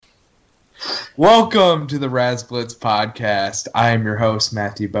Welcome to the RazzBlitz podcast. I am your host,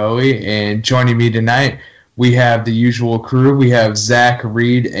 Matthew Bowie, and joining me tonight, we have the usual crew. We have Zach,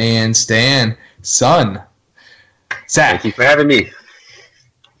 Reid, and Stan. Zach. Thank you for having me.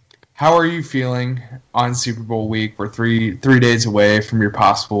 How are you feeling on Super Bowl week? We're three days away from your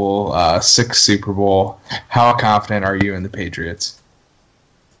possible sixth Super Bowl. How confident are you in the Patriots?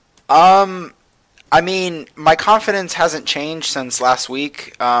 My confidence hasn't changed since last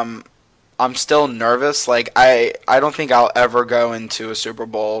week. I'm still nervous. I don't think I'll ever go into a Super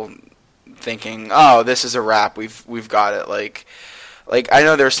Bowl thinking, "Oh, this is a wrap. We've got it." Like I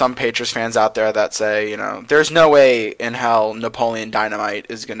know there's some Patriots fans out there that say, there's no way in hell Napoleon Dynamite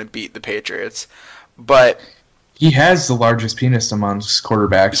is going to beat the Patriots. But he has the largest penis amongst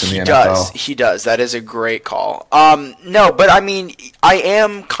quarterbacks in the NFL. He does. That is a great call. No, but I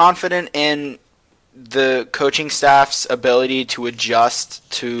am confident in the coaching staff's ability to adjust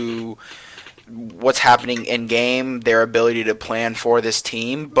to what's happening in game, their ability to plan for this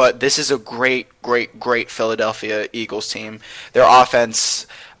team. But this is a great Philadelphia Eagles team. Their offense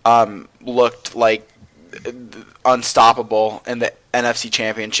looked like unstoppable in the NFC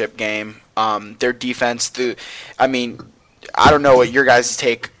Championship game. Their defense, I don't know what your guys'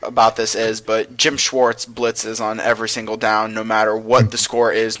 take about this is, but Jim Schwartz blitzes on every single down, no matter what the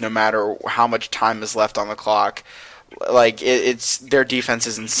score is, no matter how much time is left on the clock. It's their defense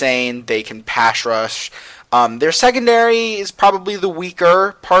is insane. They can pass rush. Their secondary is probably the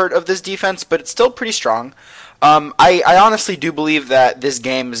weaker part of this defense, but it's still pretty strong. I honestly do believe that this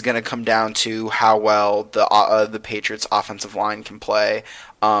game is going to come down to how well the Patriots' offensive line can play.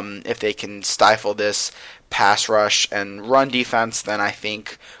 If they can stifle this pass rush and run defense, then I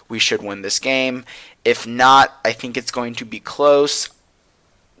think we should win this game. If not, I think it's going to be close.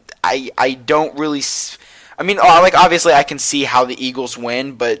 I don't really... obviously I can see how the Eagles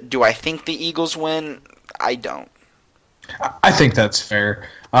win, but do I think the Eagles win? I don't. I think that's fair.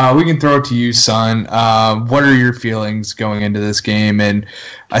 We can throw it to you, son. What are your feelings going into this game? And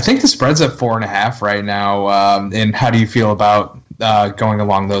I think the spread's at 4.5 right now. And how do you feel about going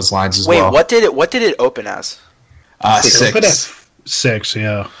along those lines as well? Wait, what did it open as? 6. It opened at 6,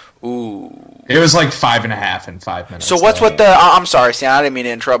 yeah. Ooh. It was like 5.5 in 5 minutes. So what's with the? I'm sorry, Sam. I didn't mean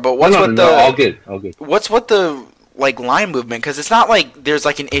to interrupt, but what's with the? All good. What's with the line movement? Because it's not like there's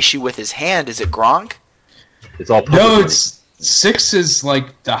an issue with his hand. Is it Gronk? It's all no. It's 6 is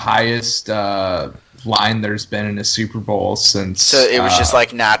the highest line there's been in a Super Bowl since. So it was just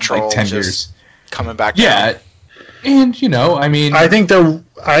natural, 10 years coming back. Yeah. Down. And, I think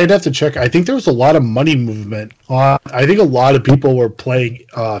I'd have to check. I think there was a lot of money movement. I think a lot of people were playing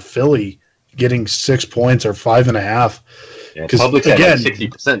Philly, getting 6 points or 5.5. Yeah, public's at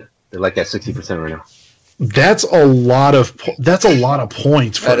 60%. They're at 60% right now. That's a lot of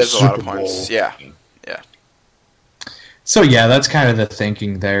points for a Super Bowl. Points. Yeah. So, yeah, that's kind of the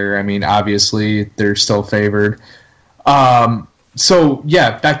thinking there. Obviously, they're still favored. So,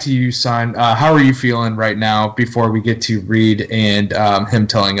 yeah, back to you, son. How are you feeling right now before we get to Reid and him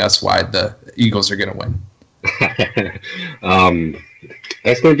telling us why the Eagles are going to win?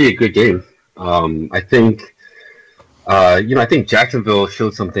 That's going to be a good game. I think Jacksonville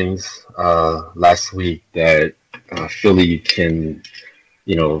showed some things last week that Philly can,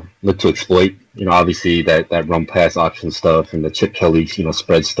 look to exploit. Obviously that run pass option stuff and the Chip Kelly,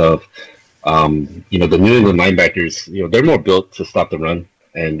 spread stuff. The New England linebackers, they're more built to stop the run,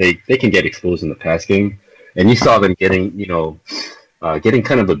 and they can get exposed in the pass game. And you saw them getting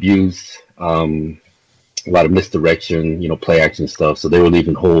kind of abused, a lot of misdirection, play action stuff. So they were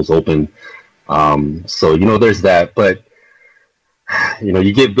leaving holes open. So there's that. But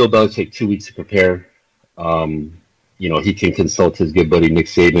you give Bill Belichick 2 weeks to prepare. He can consult his good buddy Nick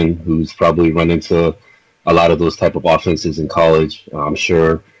Saban, who's probably run into a lot of those type of offenses in college. I'm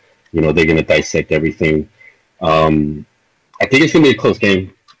sure. They're going to dissect everything. I think it's going to be a close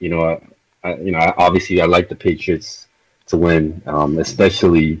game. Obviously I like the Patriots to win,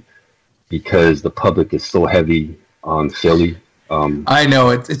 especially because the public is so heavy on Philly. I know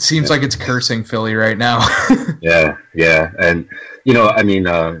it seems like it's cursing Philly right now. Yeah. And,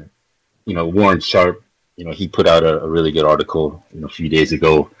 Warren Sharp, he put out a really good article, a few days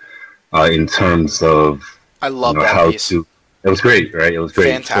ago, in terms of, I love that piece. It was great, right? It was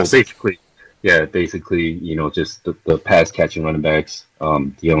great. Fantastic. So basically, just the pass catching running backs,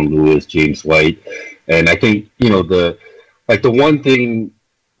 Deion Lewis, James White, and I think the one thing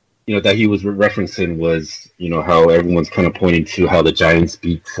that he was referencing was how everyone's kind of pointing to how the Giants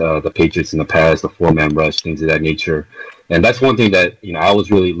beat the Patriots in the past, the 4-man rush, things of that nature, and that's one thing that I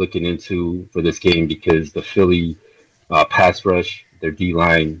was really looking into for this game because the Philly pass rush, their D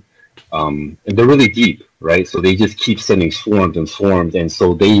line and they're really deep, right? So they just keep sending swarms and swarms, and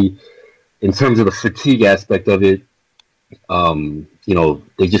so they, in terms of the fatigue aspect of it,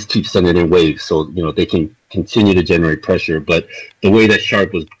 they just keep sending in waves, so they can continue to generate pressure. But the way that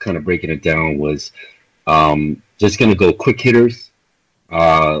Sharp was kind of breaking it down was just going to go quick hitters,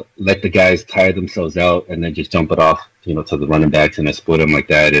 let the guys tire themselves out, and then just jump it off, to the running backs and exploit them like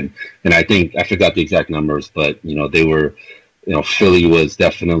that. And I think I forgot the exact numbers, but they were, Philly was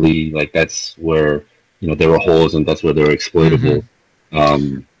definitely like that's where there were holes and that's where they were exploitable.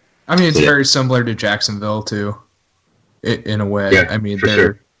 Mm-hmm. It's very similar to Jacksonville too, in a way. Yeah,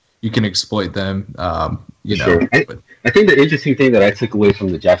 sure. You can exploit them. Sure. I think the interesting thing that I took away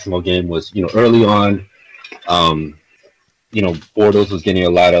from the Jacksonville game was, early on, Bortles was getting a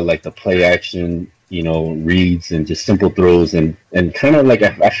lot of like the play action, reads and just simple throws, and kind of like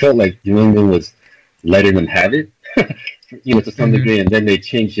I felt like New England was letting them have it, to some degree, and then they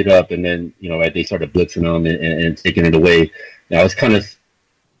changed it up, and then they started blitzing them and taking it away. Now it's kind of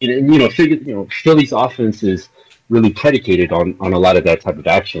Philly's offense is really predicated on a lot of that type of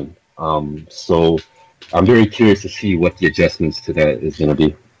action. So I'm very curious to see what the adjustments to that is going to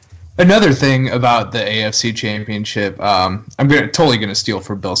be. Another thing about the AFC Championship, I'm totally going to steal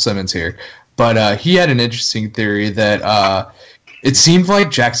from Bill Simmons here, but he had an interesting theory that it seemed like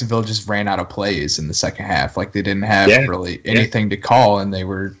Jacksonville just ran out of plays in the second half. Like they didn't have really anything to call, and they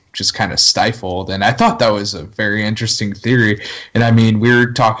were just kind of stifled. And I thought that was a very interesting theory. And we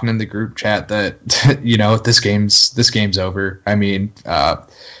were talking in the group chat that this game's over.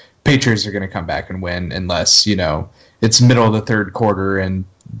 Patriots are going to come back and win unless it's middle of the third quarter and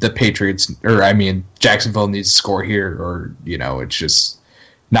the Patriots, Jacksonville needs to score here, or it's just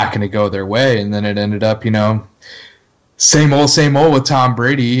not going to go their way. And then it ended up same old with Tom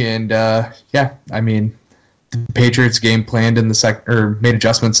Brady. And the Patriots game planned in the second, or made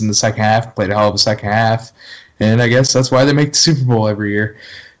adjustments in the second half, played a hell of a second half, and I guess that's why they make the Super Bowl every year.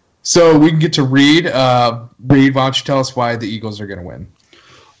 So we can get to Reid. Reid, why don't you tell us why the Eagles are going to win?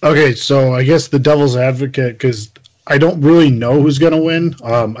 Okay, so I guess the devil's advocate, because I don't really know who's going to win.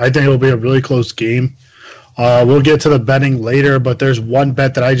 I think it'll be a really close game. We'll get to the betting later, but there's one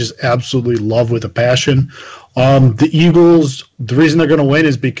bet that I just absolutely love with a passion. The Eagles, the reason they're going to win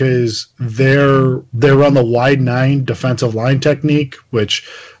is because they're on the wide 9 defensive line technique, which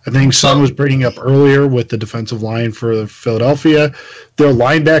I think Son was bringing up earlier with the defensive line for Philadelphia. Their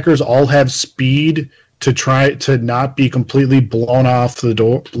linebackers all have speed to try to not be completely blown off the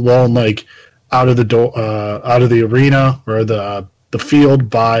door, out of the arena or the field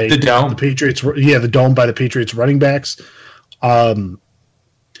by the dome. The Patriots. Yeah, the dome by the Patriots running backs. The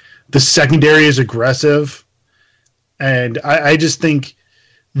secondary is aggressive, and I just think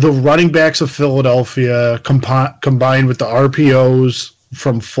the running backs of Philadelphia combined with the RPOs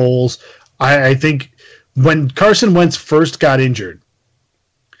from Foles. I think when Carson Wentz first got injured,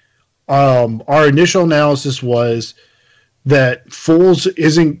 our initial analysis was that Foles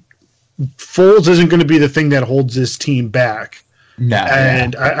isn't going to be the thing that holds this team back. No,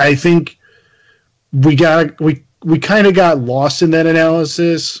 and I think we kind of got lost in that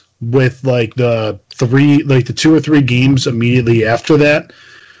analysis with the 2 or 3 games immediately after that.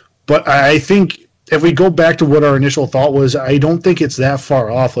 But I think if we go back to what our initial thought was, I don't think it's that far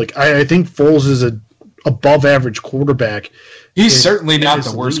off. I think Foles is a above average quarterback. He's certainly not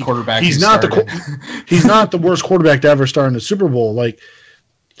the worst quarterback. He's not the worst quarterback to ever start in the Super Bowl.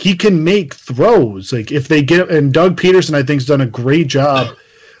 He can make throws. If they get, and Doug Peterson, I think, has done a great job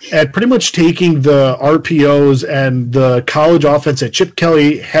at pretty much taking the RPOs and the college offense that Chip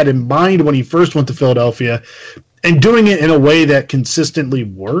Kelly had in mind when he first went to Philadelphia, and doing it in a way that consistently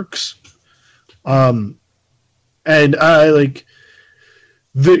works. No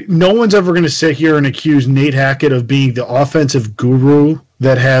one's ever going to sit here and accuse Nate Hackett of being the offensive guru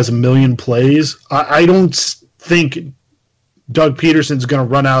that has a million plays. I don't think Doug Peterson's going to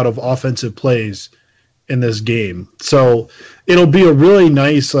run out of offensive plays in this game. So it'll be a really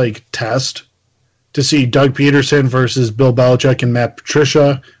nice test to see Doug Peterson versus Bill Belichick and Matt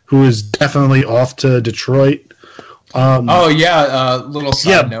Patricia, who is definitely off to Detroit. Little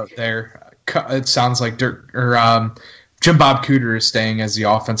side note there. It sounds like Jim Bob Cooter is staying as the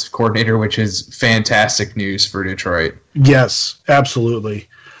offensive coordinator, which is fantastic news for Detroit. Yes, absolutely.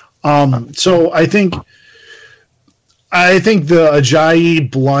 So I think the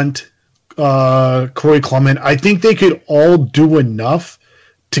Ajayi, Blunt, Corey Clement, I think they could all do enough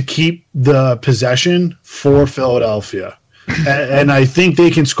to keep the possession for Philadelphia. And I think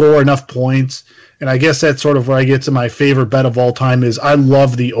they can score enough points. And I guess that's sort of where I get to my favorite bet of all time is I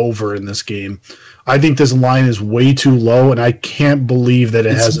love the over in this game. I think this line is way too low, and I can't believe that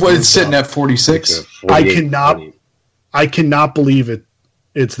it's sitting at 46. I cannot believe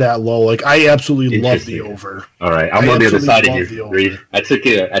it's that low. Like, I absolutely love the over. All right, I'm on the other side of you, Reid. I took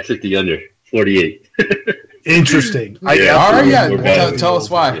the under 48. Interesting. Tell us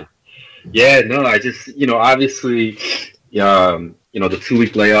why. Yeah, no, I just obviously, the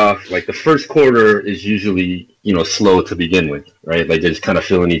 2-week layoff. Like, the first quarter is usually slow to begin with, right? Like, they're just kind of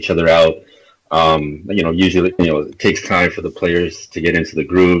filling each other out. Usually, it takes time for the players to get into the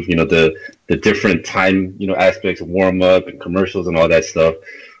groove, the different time, aspects of warm up and commercials and all that stuff.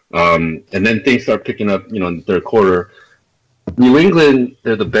 And then things start picking up, in the third quarter. New England,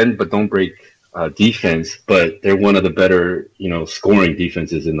 they're the bend but don't break defense, but they're one of the better, scoring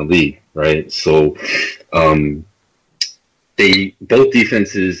defenses in the league, right? So, both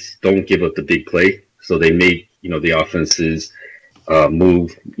defenses don't give up the big play. So they make, the offenses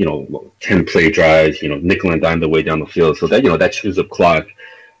move, 10-play drives, nickel and dime the way down the field. So that, that chews up clock.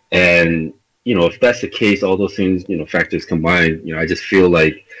 And, if that's the case, all those things, factors combined, I just feel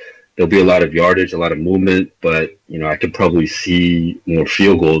like there'll be a lot of yardage, a lot of movement, but, I could probably see more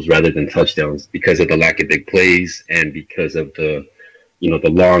field goals rather than touchdowns because of the lack of big plays and because of the, the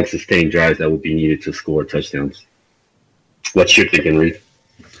long sustained drives that would be needed to score touchdowns. What's your thinking, Reid?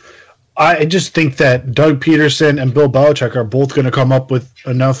 I just think that Doug Peterson and Bill Belichick are both going to come up with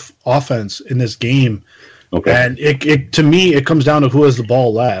enough offense in this game. Okay. And it to me, it comes down to who has the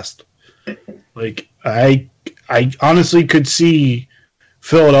ball last. Like, I honestly could see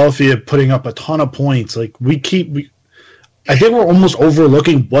Philadelphia putting up a ton of points. Like, I think we're almost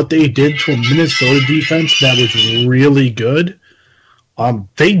overlooking what they did to a Minnesota defense that was really good.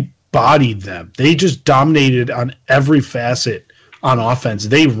 They bodied them. They just dominated on every facet on offense.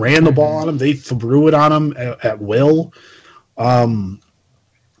 They ran the ball on them. They threw it on them at will.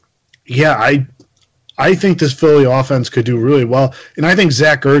 I think this Philly offense could do really well. And I think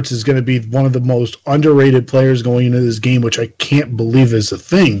Zach Ertz is going to be one of the most underrated players going into this game, which I can't believe is a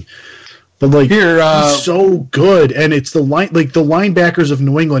thing. But, like, he's so good. And it's the linebackers of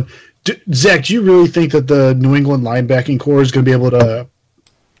New England. Zach, do you really think that the New England linebacking core is going to be able to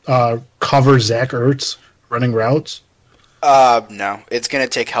cover Zach Ertz running routes? No. It's going to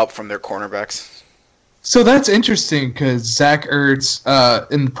take help from their cornerbacks. So that's interesting because Zach Ertz,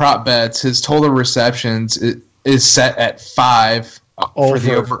 in the prop bets, his total receptions is set at 5 for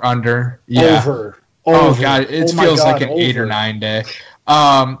the over-under. Yeah. Over. Oh, God. It feels like an 8 or 9 day.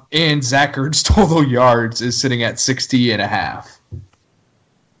 And Zach Ertz total yards is sitting at 60.5.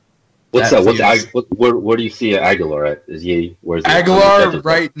 What's that? Where do you see Aguilar at? Where's Aguilar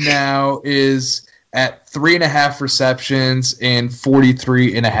right now is at 3.5 receptions and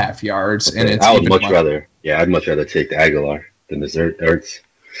 43.5 yards. Okay. And I'd much rather take the Aguilar than the Ertz.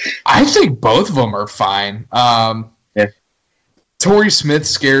 I think both of them are fine. Torrey Smith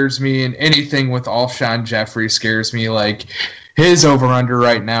scares me, and anything with Alshon Jeffrey scares me. Like, his over-under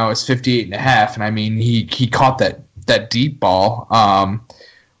right now is 58.5, and I mean, he caught that deep ball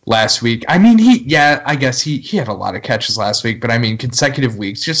last week. I mean, I guess he had a lot of catches last week, but I mean, consecutive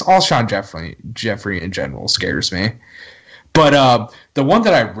weeks, just Alshon Jeffrey in general scares me. But the one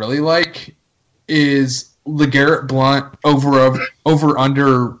that I really like is LeGarrette Blount over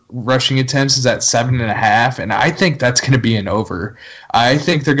under rushing attempts is at 7.5, and I think that's going to be an over. I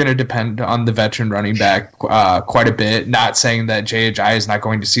think they're going to depend on the veteran running back quite a bit. Not saying that Jay is not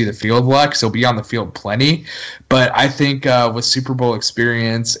going to see the field a lot, because he'll be on the field plenty, but I think with Super Bowl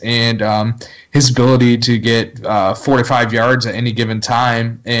experience and his ability to get 4 to 5 yards at any given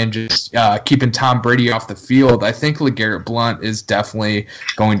time and just keeping Tom Brady off the field, I think LeGarrette Blount is definitely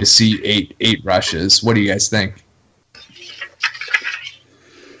going to see eight rushes. What do you guys think?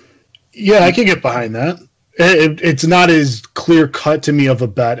 Yeah, I can get behind that. It's not as clear cut to me of a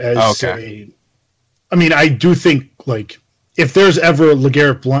bet as say. I mean, I do think, like, if there's ever a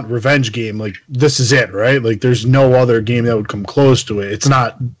LeGarrette Blount revenge game, like, this is it, right? Like, there's no other game that would come close to it. It's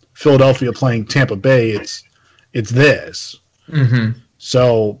not Philadelphia playing Tampa Bay. It's this. Mm-hmm.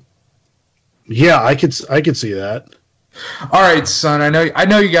 So, yeah, I could see that. All right, son. I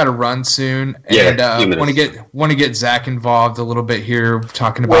know you got to run soon, and want to get Zach involved a little bit here,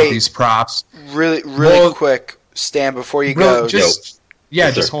 talking about these props. Really quick, Stan. Before you go, just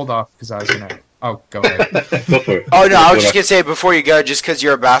hold off because I was gonna. Oh, go ahead. Go for it. Oh no, I was just gonna say before you go, just because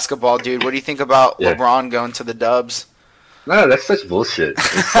you're a basketball dude, what do you think about LeBron going to the Dubs? No, that's such bullshit.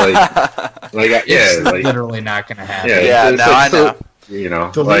 It's literally not gonna happen. I know. You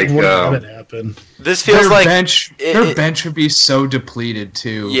know, The like league wouldn't have it happen. This feels their like bench would be so depleted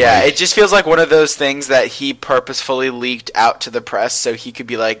too. Yeah, like, it just feels like one of those things that he purposefully leaked out to the press so he could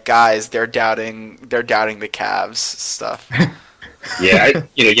be like, guys, they're doubting the Cavs stuff. Yeah,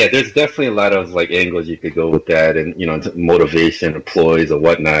 there's definitely a lot of like angles you could go with that, and motivation, employees, or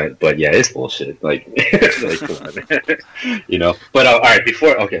whatnot. But yeah, it's bullshit. Like, like come on, man. But all right,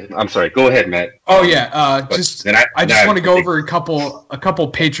 I'm sorry. Go ahead, Matt. Oh yeah, I just want to go over a couple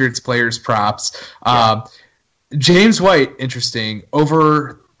Patriots players props. James White, interesting.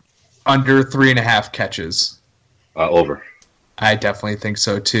 Over under 3.5 catches. Over. I definitely think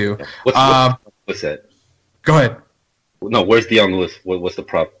so too. What's that? Go ahead. No, where's Dion Lewis? What's the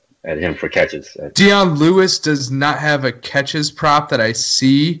prop at him for catches? Dion Lewis does not have a catches prop that I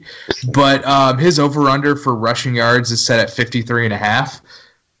see, but his over-under for rushing yards is set at 53.5.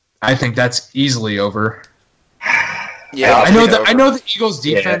 I think that's easily over. Yeah, I know the Eagles'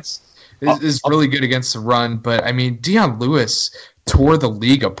 defense is really good against the run, but I mean Dion Lewis tore the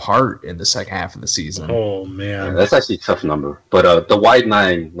league apart in the second half of the season. Oh man, that's actually a tough number. But the wide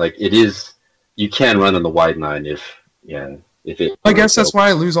nine, like it is, you can run on the wide nine if it. I guess that's why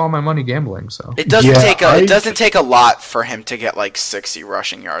I lose all my money gambling. So it doesn't take a lot for him to get like 60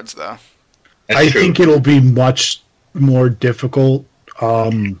 rushing yards though. I think it'll be much more difficult. How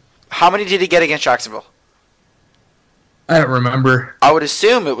many did he get against Jacksonville? I don't remember. I would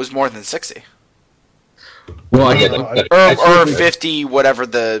assume it was more than 60. Well, or 50, whatever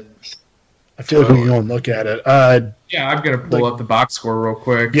the. I feel like we can go and look at it. Yeah, I'm gonna pull up the box score real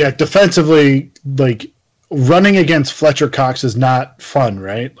quick. Yeah, defensively, like running against Fletcher Cox is not fun,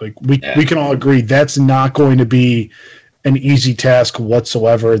 right? Like we can all agree that's not going to be an easy task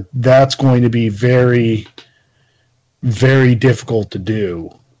whatsoever. That's going to be very, very difficult to do.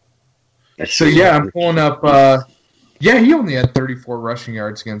 So yeah, I'm pulling up. He only had 34 rushing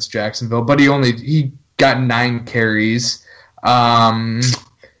yards against Jacksonville, but he got 9 carries.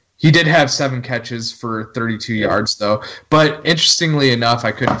 He did have 7 catches for 32 yards, though. But interestingly enough,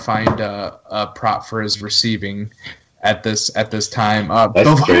 I couldn't find a prop for his receiving at this time.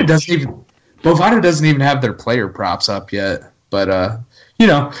 Bovada doesn't even have their player props up yet. But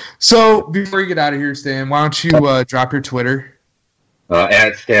So before you get out of here, Stan, why don't you drop your Twitter?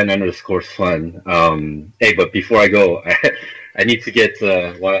 At Stan_fun. Hey, but before I go, I need to get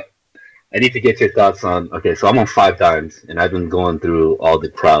your thoughts on. Okay, so I'm on 5 dimes, and I've been going through all the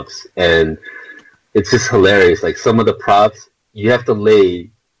props, and it's just hilarious. Like some of the props, you have to lay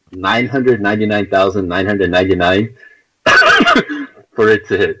 999,999 for it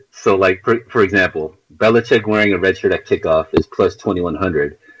to hit. So, like for example, Belichick wearing a red shirt at kickoff is plus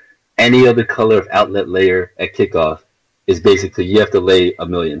 2,100. Any other color of outlet layer at kickoff is basically you have to lay $1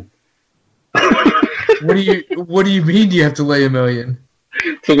 million. What do you mean you have to lay $1 million?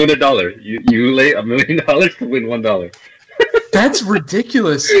 To win $1, you lay $1 million to win $1. That's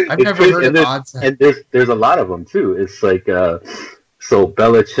ridiculous. I've never heard of odds. And there's a lot of them too. It's like so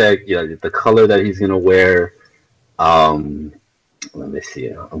Belichick, the color that he's gonna wear. Let me see.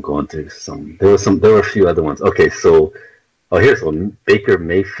 I'm going through some. There were a few other ones. Okay, so here's one. Baker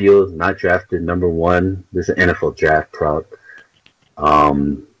Mayfield not drafted number 1. This is an NFL draft prop.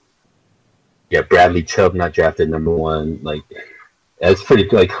 Bradley Chubb not drafted number 1. Like. That's pretty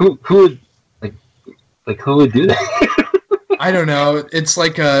good. Like who would who would do that? I don't know. It's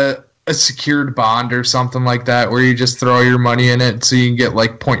like a secured bond or something like that, where you just throw your money in it so you can get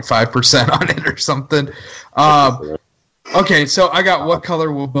like 0.5% on it or something. Okay, so I got what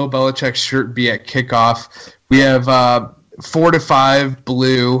color will Bill Belichick's shirt be at kickoff? We have 4-5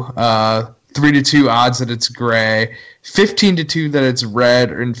 blue, 3-2 odds that it's gray, 15-2 that it's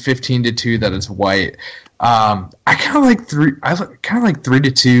red, and 15-2 that it's white. I kind of like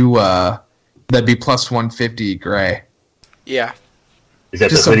 3-2. That'd be plus 150 gray. Yeah. Is that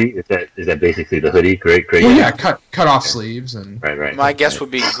just the hoodie? Is that basically the hoodie? Gray. Well, yeah, cut off sleeves and. Right. My guess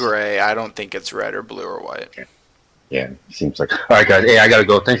would be gray. I don't think it's red or blue or white. Yeah, seems like. All right, guys. Hey, I gotta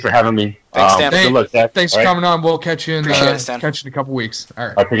go. Thanks for having me. Thanks, Stan. Good luck, Zach. Thanks for coming on. We'll catch you in a couple weeks. All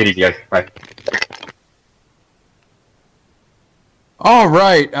right. All right, take it easy, guys. Bye. All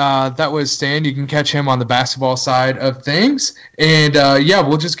right, that was Stan. You can catch him on the basketball side of things, and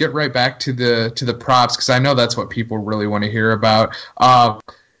we'll just get right back to the props because I know that's what people really want to hear about.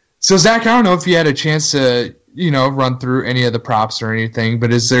 So Zach, I don't know if you had a chance to run through any of the props or anything,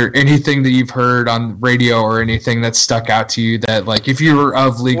 but is there anything that you've heard on radio or anything that stuck out to you that, like, if you were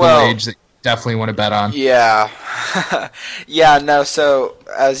of legal age, that definitely want to bet on. Yeah. Yeah, no, so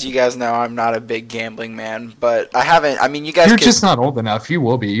as you guys know, I'm not a big gambling man, but I haven't, I mean, you guys You're just not old enough. You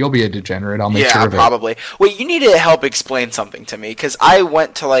will be. You'll be a degenerate. I'll make sure of it. Yeah, probably. Wait, you need to help explain something to me, because I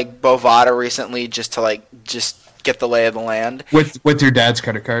went to, like, Bovada recently just to, like, just get the lay of the land. With your dad's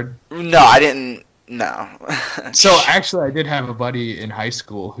credit card? No, I didn't. No. So actually, I did have a buddy in high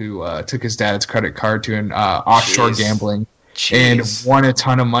school who took his dad's credit card to an offshore gambling and won a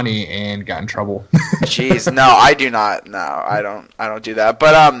ton of money and got in trouble. Jeez, no, I do not. No, I don't do that.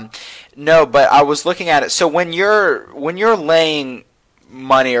 But no, but I was looking at it. So when you're laying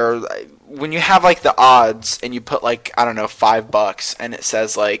money, or when you have like the odds and you put like, I don't know, $5 and it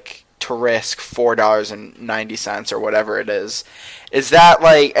says like to risk $4.90 or whatever it is that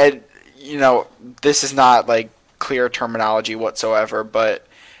like, you know, this is not like clear terminology whatsoever, but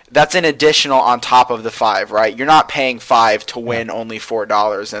that's an additional on top of the $5, right? You're not paying $5 to win only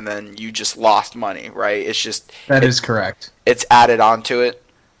 $4 and then you just lost money, right? It's just that is correct. It's added onto it.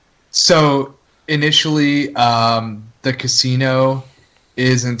 So initially, the casino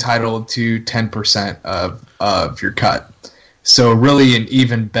is entitled to 10% of your cut. So really, an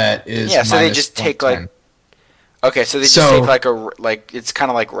even bet is so they just take like. Okay, so they just take like it's kind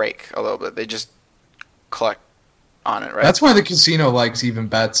of like rake a little bit. They just collect on it, right? That's why the casino likes even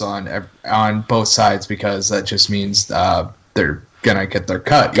bets on both sides, because that just means they're gonna get their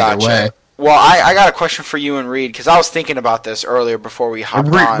cut either way. Well, I got a question for you and Reid, because I was thinking about this earlier before we hopped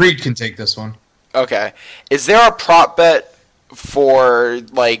on. Reid can take this one. Okay, is there a prop bet for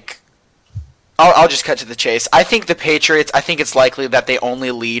like? I'll just cut to the chase. I think the Patriots, I think it's likely that they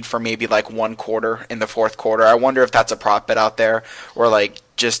only lead for maybe like one quarter in the fourth quarter. I wonder if that's a prop bet out there, or like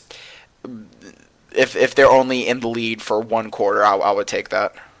just if they're only in the lead for one quarter, I would take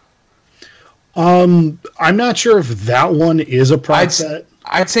that. I'm not sure if that one is a prop bet.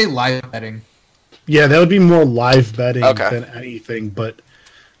 I'd say live betting. Yeah, that would be more live betting than anything, but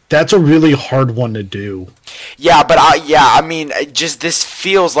that's a really hard one to do. Yeah, but I mean, this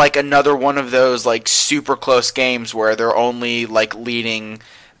feels like another one of those like super close games where they're only like leading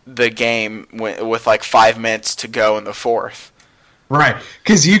the game with like 5 minutes to go in the fourth. Right,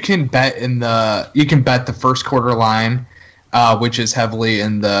 because you can bet the first quarter line, which is heavily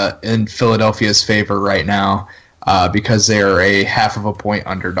in Philadelphia's favor right now, because they are a half of a point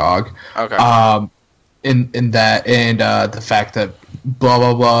underdog. Okay. In that, and the fact that blah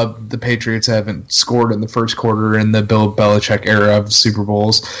blah blah, the Patriots haven't scored in the first quarter in the Bill Belichick era of Super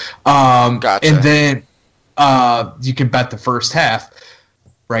Bowls. Gotcha. And then you can bet the first half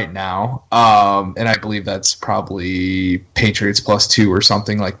right now, and I believe that's probably Patriots +2 or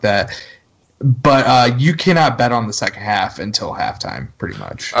something like that. But you cannot bet on the second half until halftime, pretty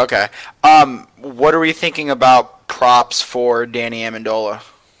much. Okay. What are we thinking about props for Danny Amendola?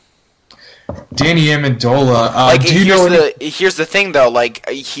 Danny Amendola. Here's the thing though. Like,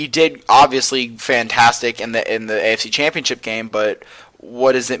 he did obviously fantastic in the AFC Championship game, but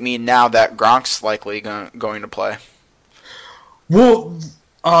what does it mean now that Gronk's likely going to play? Well,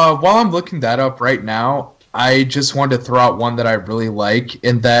 while I'm looking that up right now, I just wanted to throw out one that I really like,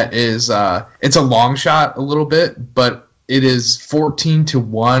 and that is it's a long shot a little bit, but it is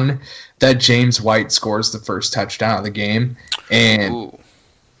 14-1 that James White scores the first touchdown of the game, and. Ooh.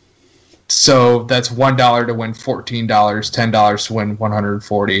 So that's $1 to win $14, $10 to win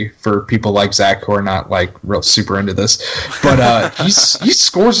 $140 for people like Zach who are not like real super into this. But he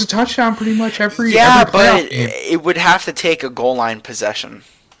scores a touchdown pretty much every but it would have to take a goal line possession.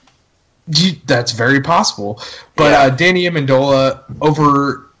 That's very possible. But Danny Amendola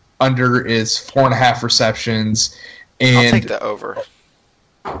over under is 4.5 receptions, and I'll take the over.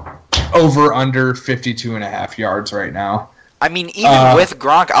 Over under 52.5 yards right now. I mean, even with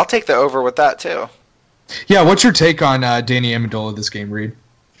Gronk, I'll take the over with that too. Yeah, what's your take on Danny Amendola this game, Reid?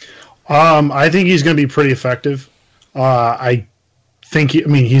 I think he's going to be pretty effective. I think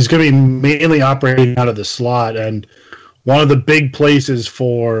he's going to be mainly operating out of the slot, and one of the big places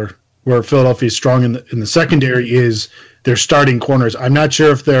for where Philadelphia is strong in the secondary is their starting corners. I'm not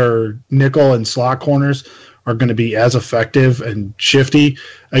sure if their nickel and slot corners are going to be as effective and shifty.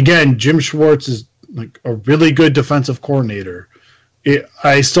 Again, Jim Schwartz is like a really good defensive coordinator.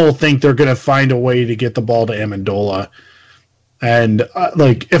 I still think they're going to find a way to get the ball to Amendola. And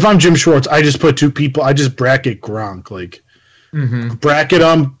if I'm Jim Schwartz, I just put two people. I just bracket Gronk. Bracket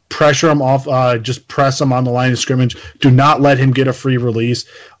him, pressure him off, just press him on the line of scrimmage. Do not let him get a free release.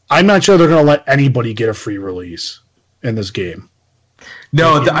 I'm not sure they're going to let anybody get a free release in this game.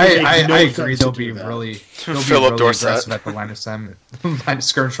 No, I agree. They'll be really aggressive at the line of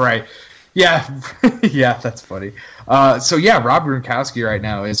scrimmage, right? Yeah, yeah, that's funny. So yeah, Rob Gronkowski right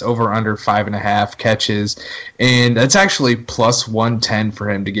now is over under 5.5 catches, and that's actually plus 110 for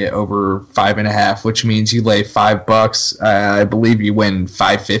him to get over 5.5, which means you lay $5. I believe you win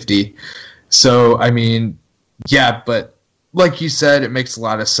 550. So I mean, yeah, but like you said, it makes a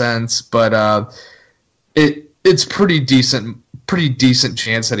lot of sense. But it's pretty decent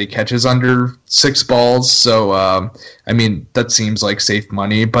chance that he catches under 6 balls. So, I mean, that seems like safe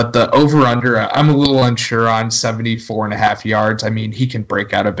money. But the over-under, I'm a little unsure on 74.5 yards. I mean, he can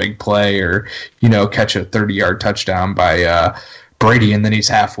break out a big play or, catch a 30-yard touchdown by Brady, and then he's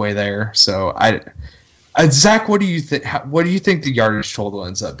halfway there. So, Zach, what do you think? What do you think the yardage total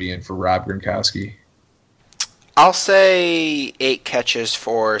ends up being for Rob Gronkowski? I'll say 8 catches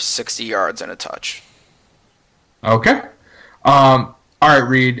for 60 yards and a touch. Okay. All right,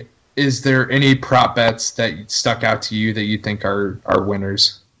 Reid, is there any prop bets that stuck out to you that you think are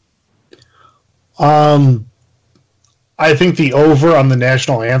winners? I think the over on the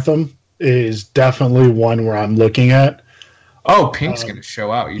national anthem is definitely one where I'm looking at. Oh, Pink's going to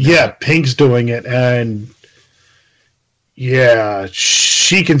show out. Yeah, Pink's doing it, and yeah,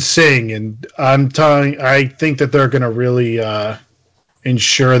 she can sing, and I think that they're going to really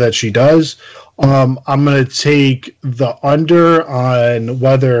ensure that she does. I'm going to take the under on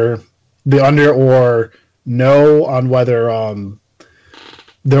whether or no on whether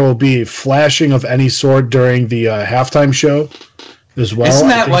there will be flashing of any sort during the halftime show as well. Isn't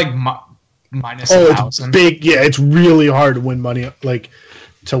that like minus 1,000? It's big. Yeah, it's really hard to win money,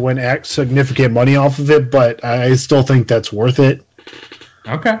 to win significant money off of it, but I still think that's worth it.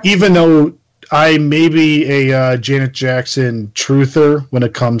 Okay. Even though I may be a Janet Jackson truther when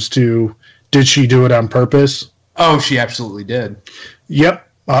it comes to did she do it on purpose? Oh, she absolutely did. Yep.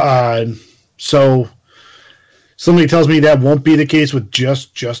 So somebody tells me that won't be the case with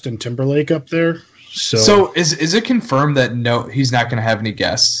just Justin Timberlake up there. So is it confirmed that no, he's not going to have any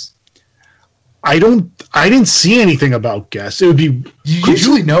guests? I didn't see anything about guests. It would be you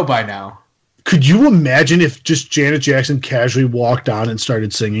usually know by now. Could you imagine if just Janet Jackson casually walked on and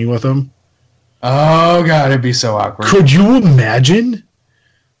started singing with him? Oh god, it'd be so awkward. Could you imagine?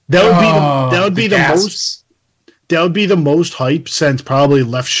 That would be the most hype since probably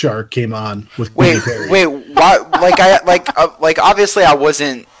Left Shark came on with Katy Perry. Wait, why? Like obviously I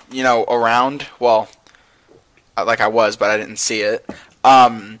wasn't around. Well, I was, but I didn't see it.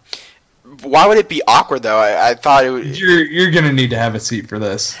 Why would it be awkward though? I thought it would. You're gonna need to have a seat for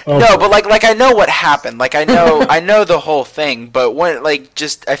this. Okay. No, but like I know what happened. Like I know the whole thing. But when I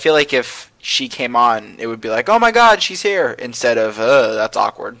feel like if she came on, it would be like, oh my god, she's here, instead of that's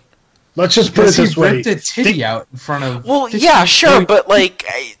awkward. Let's just put it this way: ripped a titty out in front of. Well, yeah, sure, but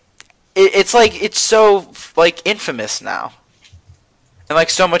it's so infamous now, and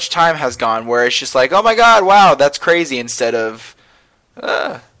so much time has gone where it's just like, oh my god, wow, that's crazy, instead of.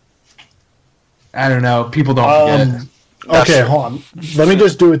 I don't know. People don't forget. Okay, hold on. Let me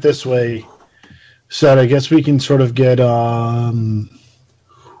just do it this way. So I guess we can sort of get okay.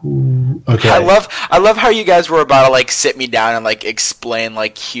 I love how you guys were about to sit me down and explain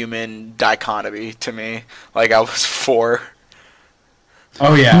human dichotomy to me. Like I was 4.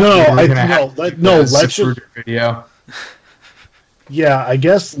 Oh yeah. Let's just video. Yeah, I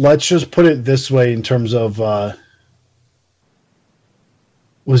guess let's just put it this way in terms of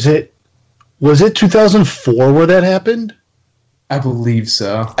was it 2004 where that happened? I believe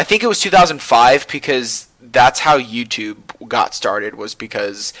so. I think it was 2005 because that's how YouTube got started, was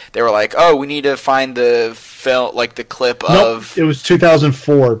because they were like, oh, we need to find the film, the clip of... It was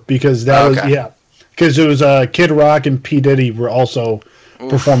 2004 because because it was Kid Rock and P. Diddy were also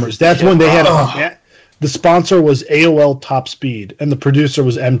performers. That's when they had... The sponsor was AOL Top Speed, and the producer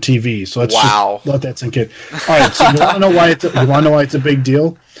was MTV. So let's just let that sink in. All right, so you want to know why it's a big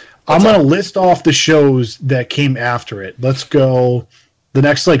deal? I'm going to list off the shows that came after it. Let's go the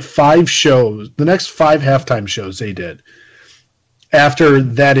next 5 shows, the next 5 halftime shows they did after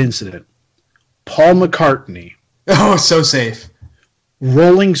that incident. Paul McCartney. Oh, so safe.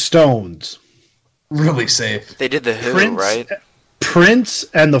 Rolling Stones. Really safe. They did the Who, right? Prince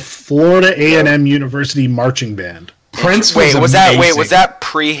and the Florida A&M University Marching Band. Prince was that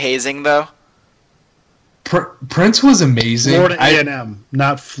pre-hazing though? Prince was amazing. Florida A&M,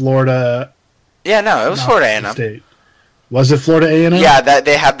 not Florida. Yeah, no, it was Florida A&M. State. Was it Florida A&M? Yeah, that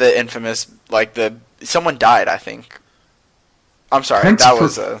they had the infamous someone died, I think. I'm sorry, Prince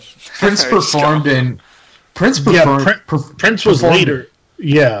Prince performed in. Prince performed. Prince was later.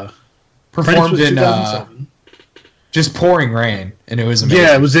 Yeah, performed in just pouring rain, and it was amazing.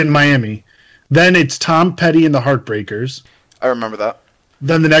 Yeah, it was in Miami. Then it's Tom Petty and the Heartbreakers. I remember that.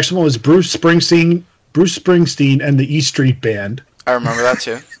 Then the next one was Bruce Springsteen and the E Street Band. I remember that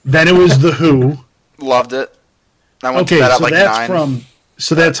too. Then it was The Who. Loved it. I went to bed at like 9.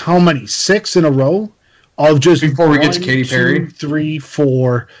 So that's how many? 6 in a row? Of just before we get to Katy Perry? 2, 3,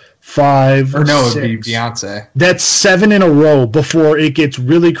 4, 5, or no, 6. It'd be Beyonce. That's 7 in a row before it gets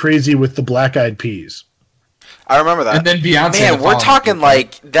really crazy with the Black Eyed Peas. I remember that. And then Beyonce. Man, we're talking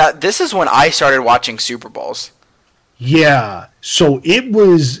like that. This is when I started watching Super Bowls. Yeah. So it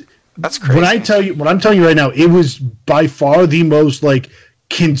was. That's crazy. What I'm telling you right now, it was by far the most like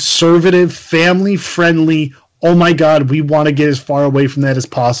conservative, family friendly. Oh my God, we want to get as far away from that as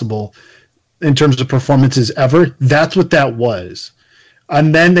possible in terms of performances ever. That's what that was.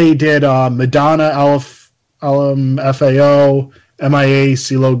 And then they did Madonna, FAO, MIA,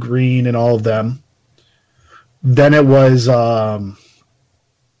 CeeLo Green, and all of them. Then it was Beyonce.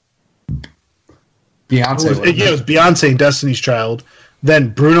 It was Beyonce and Destiny's Child. Then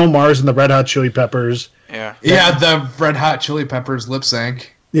Bruno Mars and the Red Hot Chili Peppers. Yeah. Yeah, the Red Hot Chili Peppers lip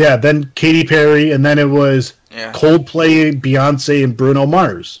sync. Yeah, then Katy Perry, and then it was Coldplay, Beyonce, and Bruno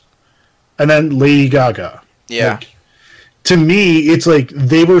Mars. And then Lady Gaga. Yeah. Like, to me, it's like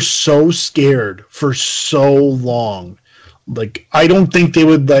they were so scared for so long. Like, I don't think they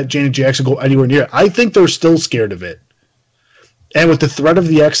would let Janet Jackson go anywhere near it. I think they're still scared of it. And with the threat of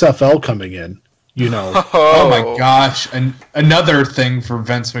the XFL coming in, you know. Oh my gosh. Another thing for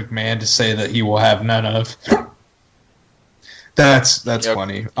Vince McMahon to say that he will have none of. That's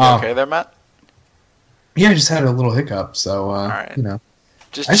funny. You okay there, Matt? Yeah, I just had a little hiccup, so all right. you know.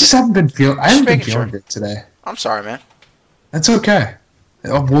 I haven't been feeling good today. I'm sorry, man. That's okay.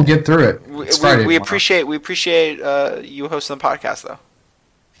 We'll get through it. It's Friday. We appreciate you hosting the podcast, though.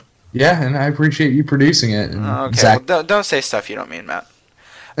 Yeah, and I appreciate you producing it. Okay, Zach. Well, don't say stuff you don't mean, Matt.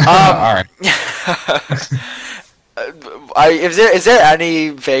 All right. Is there any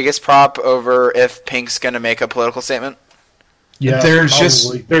Vegas prop over if Pink's going to make a political statement? Yeah, there's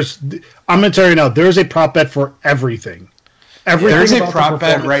I'm going to tell you now, there's a prop bet for everything. There's a prop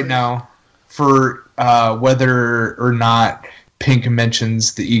bet right now for whether or not Pink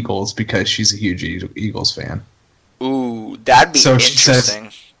mentions the Eagles because she's a huge Eagles fan. Ooh, that'd be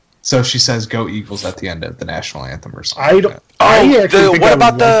interesting. She says, "Go Eagles" at the end of the national anthem or something.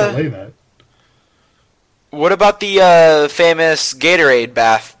 What about the famous Gatorade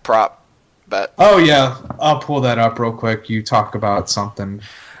bath prop bet? Oh yeah, I'll pull that up real quick. You talk about something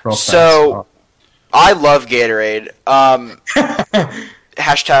real fast. So, I love Gatorade.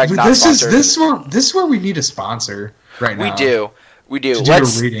 Hashtag not sponsored. This is where we need a sponsor right now. We do.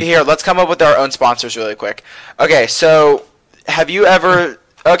 Let's come up with our own sponsors really quick. Okay, so have you ever?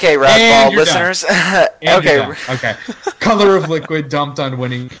 Okay, RazzBlitz listeners. Okay. Color of liquid dumped on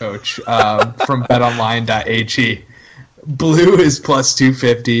winning coach from betonline.ag. Blue is plus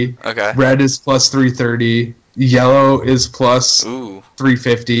 250. Okay. Red is plus 330. Yellow is plus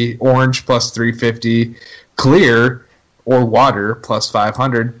 350. Orange plus 350. Clear or water plus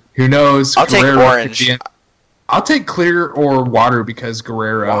 500. Who knows? I'll take orange. I'll take clear or water because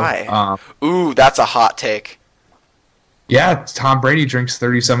Guerrero. Why? That's a hot take. Yeah, Tom Brady drinks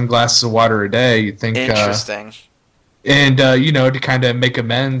 37 glasses of water a day. You think interesting? And to kind of make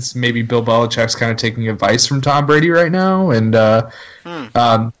amends, maybe Bill Belichick's kind of taking advice from Tom Brady right now and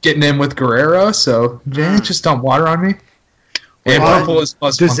getting in with Guerrero. So just dump water on me. And purple is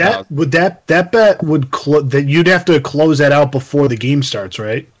plus 1,000. That bet that you'd have to close that out before the game starts,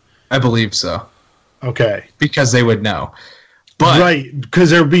 right? I believe so. Okay, because they would know. But, right, because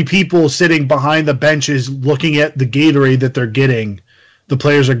there would be people sitting behind the benches looking at the Gatorade that they're getting, the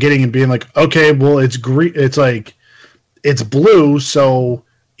players are getting, and being like, okay, well, it's green. It's like, it's blue, so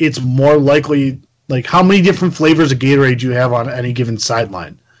it's more likely. Like, how many different flavors of Gatorade do you have on any given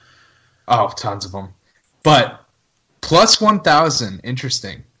sideline? Oh, tons of them. But plus 1,000,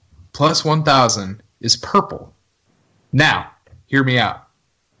 interesting. Plus 1,000 is purple. Now, hear me out.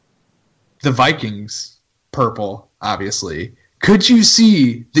 The Vikings, purple, obviously. Could you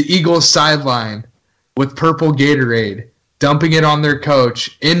see the Eagles sideline with purple Gatorade dumping it on their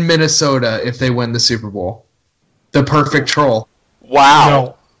coach in Minnesota if they win the Super Bowl? The perfect troll.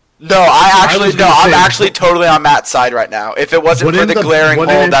 Wow. No, I'm actually totally on Matt's side right now. If it wasn't for the glaring hole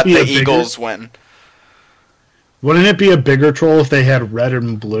that the Eagles win. Wouldn't it be a bigger troll if they had red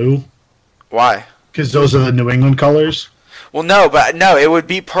and blue? Why? Because those are the New England colors. Well, no, it would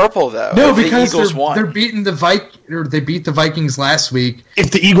be purple though. No, because they're beating they beat the Vikings last week.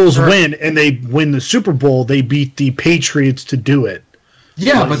 If the Eagles win and they win the Super Bowl, they beat the Patriots to do it.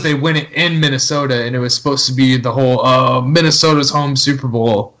 Yeah, but they win it in Minnesota, and it was supposed to be the whole Minnesota's home Super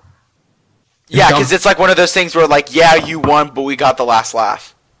Bowl. Yeah, because it's like one of those things where, like, yeah, you won, but we got the last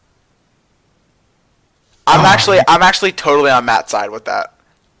laugh. I'm actually totally on Matt's side with that.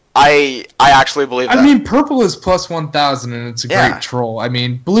 I actually believe that. I mean, purple is plus 1,000, and it's a great troll. I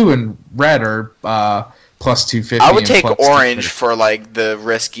mean, blue and red are plus 250. I would take orange for, like, the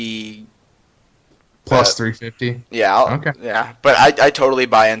risky... Plus 350? Yeah. Okay. Yeah, but I totally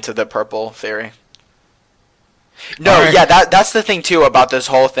buy into the purple theory. No, right. Yeah, that's the thing, too, about this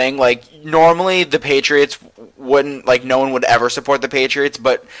whole thing. Like, normally the Patriots wouldn't, like, no one would ever support the Patriots,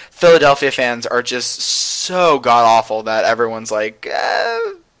 but Philadelphia fans are just so god-awful that everyone's like,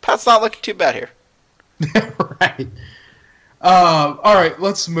 Pat's not looking too bad here. Right. All right,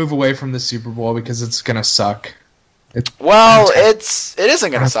 let's move away from the Super Bowl because it's going to suck. It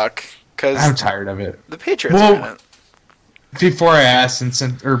isn't going to suck. I'm tired of it. The Patriots are in it. Before I ask,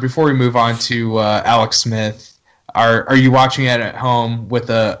 before we move on to Alex Smith, are you watching it at home with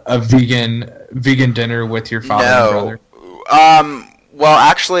a vegan dinner with your father and brother? Well,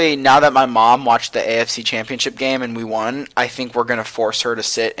 actually, now that my mom watched the AFC Championship game and we won, I think we're gonna force her to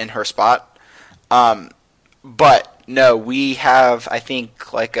sit in her spot. But no, we have I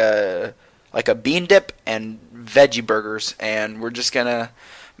think like a bean dip and veggie burgers, and we're just gonna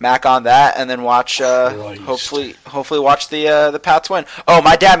mac on that and then watch hopefully watch the Pats win. Oh,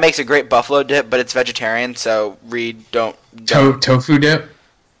 my dad makes a great buffalo dip, but it's vegetarian, so Reid don't tofu dip?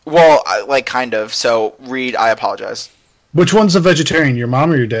 Well, like kind of. So Reid, I apologize. Which one's a vegetarian, your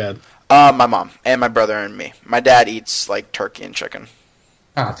mom or your dad? My mom and my brother and me. My dad eats like turkey and chicken.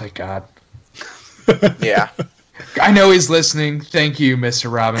 Oh, thank God. Yeah. I know he's listening. Thank you, Mr.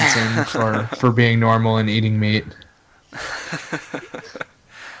 Robinson, for being normal and eating meat.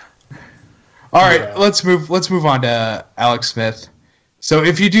 All right, let's move on to Alex Smith. So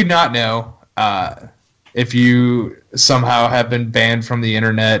if you do not know, if you somehow have been banned from the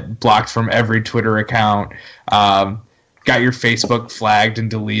internet, blocked from every Twitter account, got your Facebook flagged and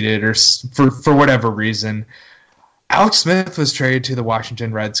deleted, or for whatever reason, Alex Smith was traded to the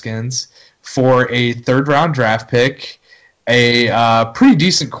Washington Redskins for a third-round draft pick, a pretty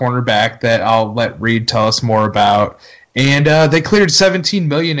decent cornerback that I'll let Reid tell us more about. And they cleared $17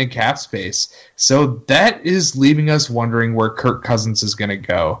 million in cap space. So that is leaving us wondering where Kirk Cousins is going to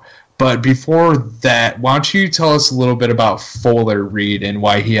go. But before that, why don't you tell us a little bit about Fuller, Reid, and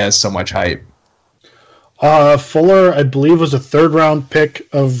why he has so much hype? Fuller, I believe, was a third-round pick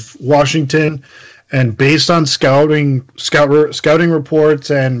of Washington. And based on scouting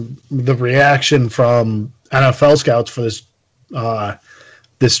reports and the reaction from NFL scouts for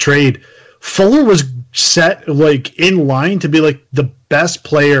this trade, Fuller was set like in line to be like the best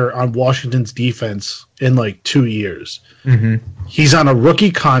player on Washington's defense in like 2 years. Mm-hmm. He's on a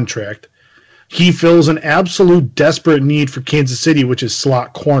rookie contract. He fills an absolute desperate need for Kansas City, which is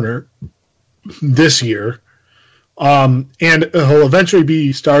slot corner this year. And he'll eventually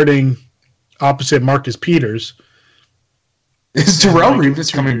be starting opposite Marcus Peters. Is Darrelle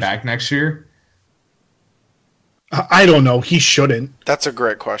Revis coming back next year? I don't know. He shouldn't. That's a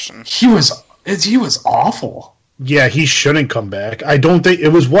great question. He was awful. Yeah, he shouldn't come back. I don't think it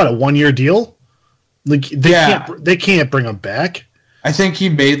was a 1-year deal. Like they can't bring him back. I think he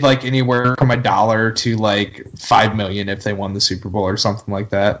made like anywhere from $1 to like $5 million if they won the Super Bowl or something like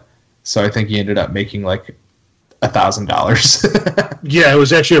that. So I think he ended up making like $1,000. Yeah, it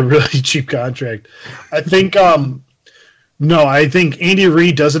was actually a really cheap contract. I think I think Andy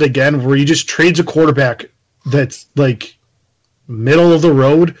Reid does it again where he just trades a quarterback that's like middle of the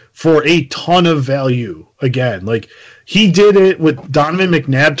road for a ton of value again. Like he did it with Donovan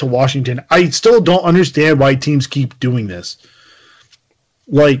McNabb to Washington. I still don't understand why teams keep doing this.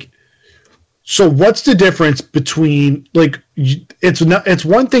 Like, so what's the difference between like it's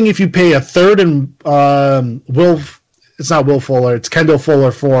one thing if you pay a third and it's not Will Fuller, it's Kendall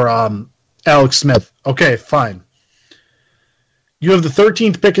Fuller for Alex Smith. Okay, fine. You have the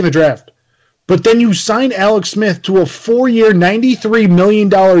 13th pick in the draft. But then you sign Alex Smith to a 4-year, $93 million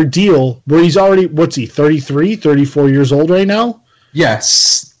deal where he's already, 33, 34 years old right now?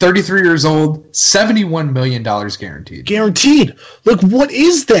 Yes, 33 years old, $71 million guaranteed. Guaranteed. Like, what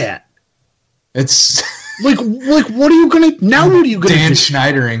is that? It's... like, what are you going to... Now what are you going to do? Dan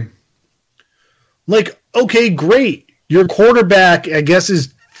Schneidering. Like, okay, great. Your quarterback, I guess,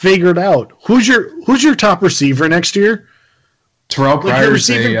 is figured out. Who's your top receiver next year? Terrell Pryor is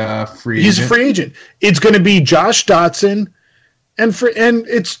a free agent. He's a free agent. It's going to be Josh Dotson, and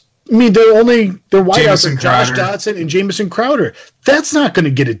it's. I mean, their wideouts are Josh Dotson and Jamison Crowder. That's not going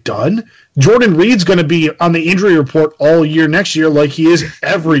to get it done. Jordan Reed's going to be on the injury report all year next year, like he is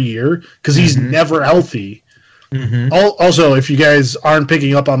every year, because he's never healthy. Mm-hmm. Also, if you guys aren't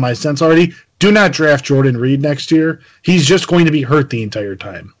picking up on my sense already, do not draft Jordan Reed next year. He's just going to be hurt the entire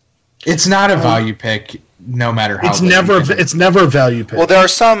time. It's not a value pick, no matter how. It's never a value pick. Well, there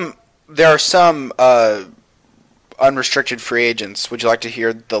are some unrestricted free agents. Would you like to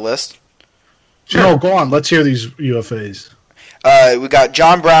hear the list? Sure. No, go on. Let's hear these UFAs. We got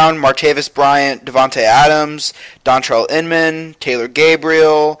John Brown, Martavis Bryant, Devontae Adams, Dontrell Inman, Taylor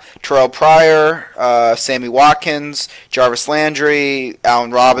Gabriel, Terrell Pryor, Sammy Watkins, Jarvis Landry,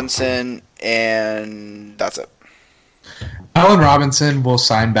 Allen Robinson, and that's it. Allen Robinson will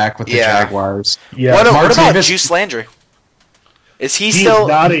sign back with the Jaguars. Yeah. What about Juice Landry? Is he still?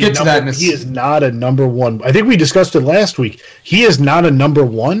 He is not a number one. I think we discussed it last week. He is not a number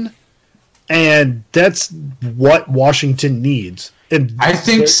one. And that's what Washington needs. And I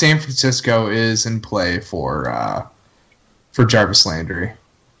think San Francisco is in play for Jarvis Landry.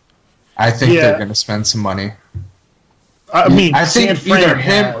 I think they're going to spend some money. I think either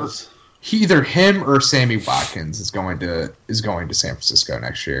him or Sammy Watkins is going to San Francisco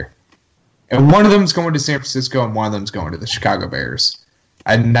next year, and one of them is going to San Francisco, and one of them is going to the Chicago Bears.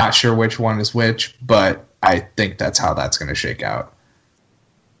 I'm not sure which one is which, but I think that's how that's going to shake out.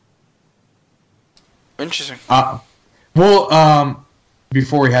 Interesting.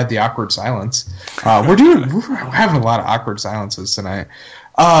 Before we had the awkward silence, we're having a lot of awkward silences tonight.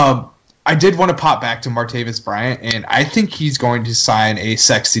 I did want to pop back to Martavis Bryant, and I think he's going to sign a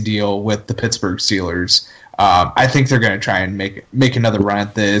sexy deal with the Pittsburgh Steelers. I think they're going to try and make another run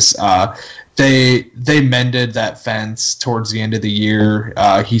at this. They mended that fence towards the end of the year.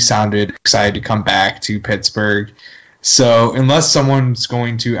 He sounded excited to come back to Pittsburgh. So unless someone's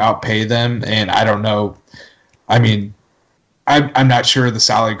going to outpay them, and I don't know, I mean, I'm not sure of the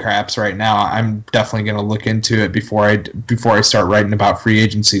salary caps right now. I'm definitely going to look into it before I start writing about free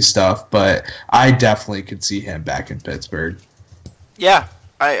agency stuff. But I definitely could see him back in Pittsburgh. Yeah,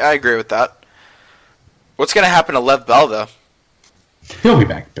 I agree with that. What's going to happen to Lev Bell though? He'll be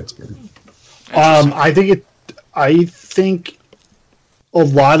back in Pittsburgh. I think a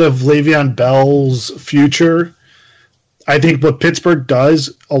lot of Le'Veon Bell's future. I think what Pittsburgh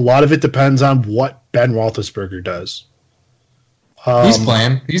does, a lot of it depends on what Ben Roethlisberger does. He's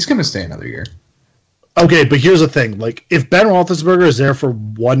playing. He's going to stay another year. Okay, but here's the thing. Like, if Ben Roethlisberger is there for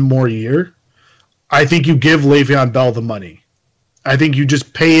one more year, I think you give Le'Veon Bell the money. I think you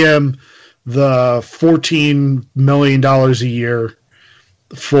just pay him the $14 million a year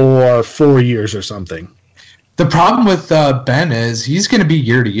for 4 years or something. The problem with Ben is he's going to be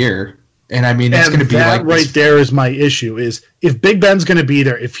year to year. And I mean, it's going to be like right there is my issue is if Big Ben's going to be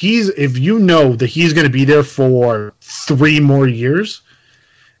there, if you know that he's going to be there for 3 more years,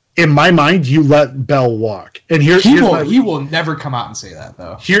 in my mind, you let Bell walk. And he will never come out and say that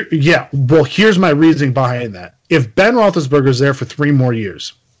though. Here's my reasoning behind that. If Ben Roethlisberger is there for 3 more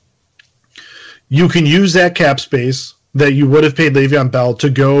years, you can use that cap space that you would have paid Le'Veon Bell to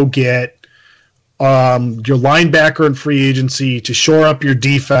go get your linebacker in free agency, to shore up your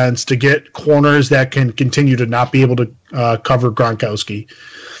defense, to get corners that can continue to not be able to cover Gronkowski.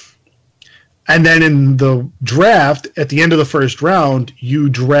 And then in the draft, at the end of the first round, you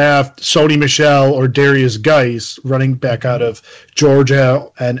draft Sony Michel or Darius Geis, running back out of Georgia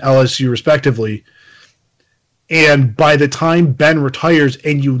and LSU respectively. And by the time Ben retires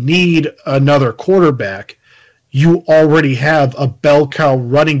and you need another quarterback, you already have a bell cow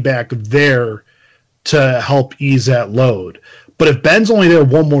running back there to help ease that load. But if Ben's only there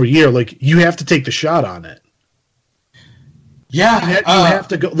 1 more year, like, you have to take the shot on it. Yeah. You have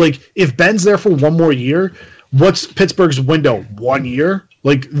to go. Like, if Ben's there for 1 more year, what's Pittsburgh's window? 1 year?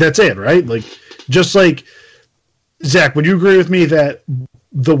 Like, that's it, right? Like, just like, Zach, would you agree with me that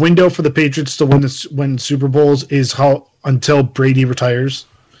the window for the Patriots to win Super Bowls is until Brady retires?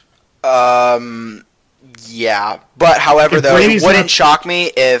 Yeah, but however, though, it wouldn't shock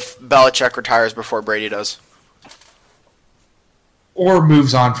me if Belichick retires before Brady does. Or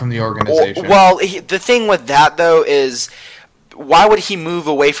moves on from the organization. The thing with that, though, is why would he move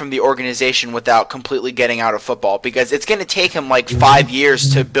away from the organization without completely getting out of football? Because it's going to take him like 5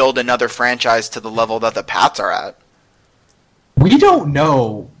 years to build another franchise to the level that the Pats are at. We don't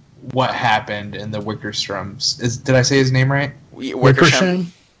know what happened in the Wickersham's. Did I say his name right?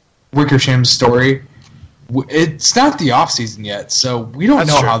 Wickersham's story. It's not the off season yet, so we don't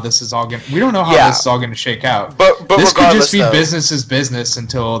know how this is all going. We don't know how this is all going to shake out. But this could just be business as business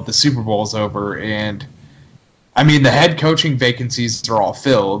until the Super Bowl is over. And I mean, the head coaching vacancies are all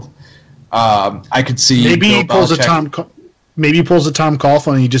filled. I could see maybe he pulls a Tom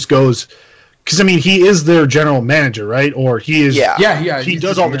Coughlin and he just goes, Because, I mean, he is their general manager, right? Or he is... Yeah. He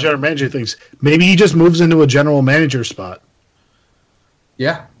does all the general manager things. Maybe he just moves into a general manager spot.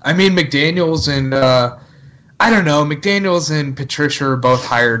 Yeah. I mean, McDaniels and... I don't know. McDaniels and Patricia are both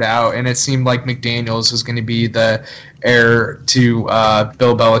hired out, and it seemed like McDaniels was going to be the heir to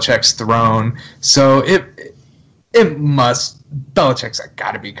Bill Belichick's throne. So Belichick's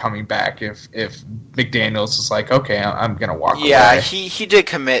got to be coming back if McDaniels is like, okay, I'm going to walk away. Yeah, he did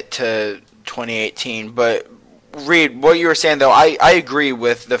commit to 2018, but Reid, what you were saying, though, I agree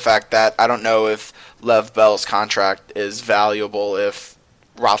with the fact that I don't know if Lev Bell's contract is valuable if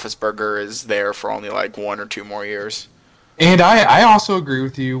Roethlisberger is there for only like 1 or 2 more years. And I also agree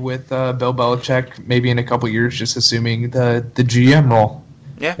with you with Bill Belichick maybe in a couple years just assuming the GM role.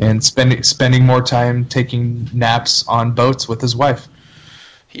 Yeah. And spending more time taking naps on boats with his wife.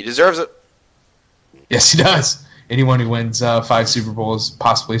 He deserves it. Yes, he does. Anyone who wins 5 Super Bowls,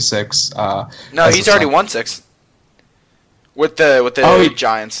 possibly 6. No, he's already won 6 with the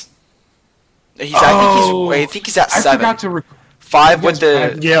Giants. I think he's at 7. I forgot to 5 with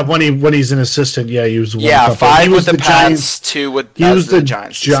the when he's an assistant, he was 5 with the Pats, 2 with he was the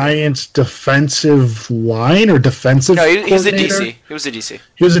Giants. Giants defensive line or defensive. No, he was a DC. He was a DC.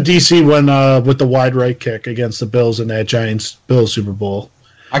 He was a DC when with the wide right kick against the Bills in that Giants Bills Super Bowl.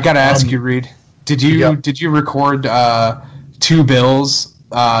 I gotta ask you, Reid. Did you record 2 Bills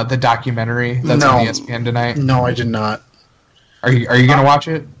the documentary that's on ESPN tonight? No, I did not. Are you gonna watch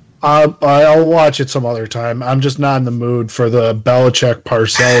it? I'll watch it some other time. I'm just not in the mood for the Belichick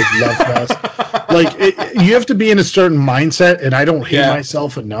Parcells love fest. You have to be in a certain mindset, and I don't hate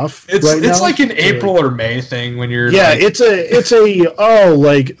myself enough. It's like an April or May thing when you're. Yeah,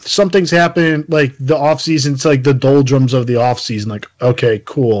 something's happened. Like the off season, it's like the doldrums of the off season. Like, okay,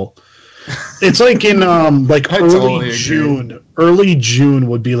 cool. It's like in early June. Early June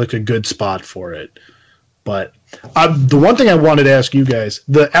would be like a good spot for it, but. The one thing I wanted to ask you guys,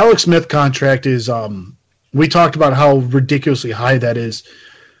 the Alex Smith contract is, we talked about how ridiculously high that is.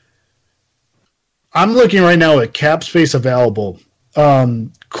 I'm looking right now at cap space available.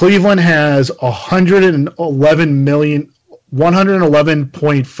 Cleveland has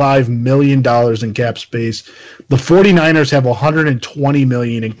 $111.5 million in cap space. The 49ers have $120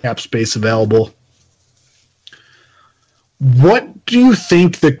 million in cap space available. What do you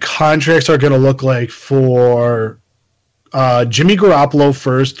think the contracts are going to look like for Jimmy Garoppolo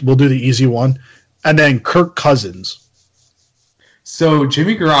first? We'll do the easy one. And then Kirk Cousins. So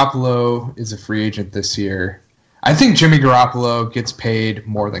Jimmy Garoppolo is a free agent this year. I think Jimmy Garoppolo gets paid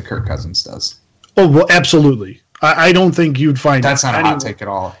more than Kirk Cousins does. Oh, well, absolutely. I don't think you'd find... That's not a hot take at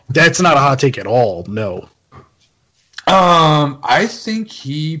all. That's not a hot take at all, no. I think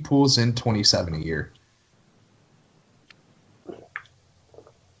he pulls in $27 a year.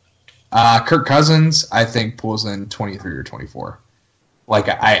 Kirk Cousins, I think, pulls in 23 or 24. Like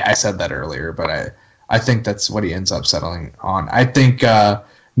I said that earlier, but I think that's what he ends up settling on. I think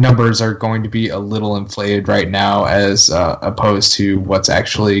numbers are going to be a little inflated right now as opposed to what's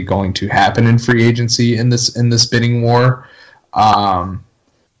actually going to happen in free agency in this bidding war. When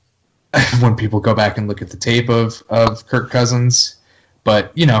people go back and look at the tape of Kirk Cousins.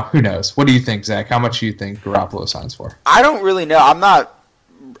 But, who knows? What do you think, Zach? How much do you think Garoppolo signs for? I don't really know.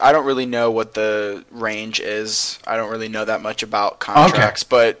 I don't really know what the range is. I don't really know that much about contracts,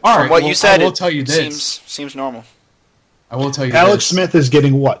 but from what you said, it seems normal. I will tell you Alex Smith is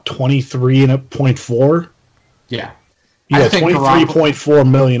getting, 23.4? Yeah. Yeah,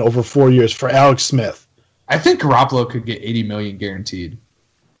 $23.4 million over 4 years for Alex Smith. I think Garoppolo could get $80 million guaranteed.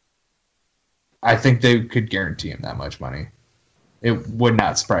 I think they could guarantee him that much money. It would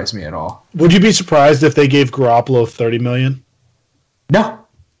not surprise me at all. Would you be surprised if they gave Garoppolo $30 million? No.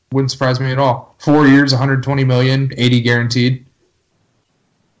 Wouldn't surprise me at all. 4 years, $120 million, $80 guaranteed.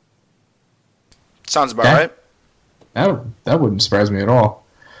 Sounds about right. That wouldn't surprise me at all.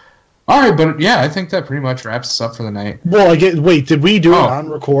 All right, but yeah, I think that pretty much wraps us up for the night. Well, wait, did we do it on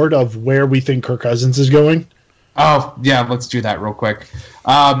record of where we think Kirk Cousins is going? Oh, yeah, let's do that real quick.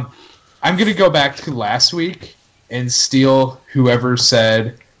 I'm going to go back to last week and steal whoever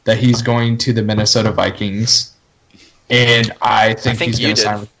said that he's going to the Minnesota Vikings. And I think he's going to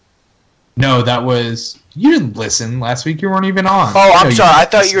sign. No, that was you didn't listen last week. You weren't even on. Oh, I'm sorry. I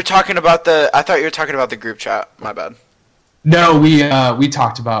thought you were talking about the group chat. My bad. No, we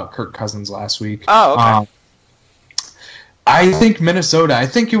talked about Kirk Cousins last week. Oh, okay. I think Minnesota. I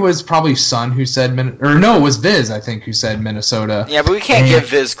think it was probably Sun who said it was Viz. I think who said Minnesota. Yeah, but we can't give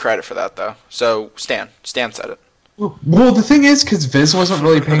Viz credit for that though. So Stan said it. Well, the thing is, because Viz wasn't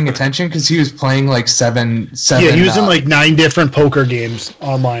really paying attention because he was playing like seven. Yeah, he was in like 9 different poker games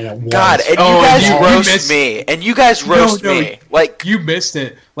online at once. God, and you guys roast me. And you guys roast me. Like, you missed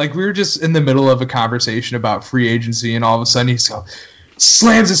it. Like, we were just in the middle of a conversation about free agency, and all of a sudden he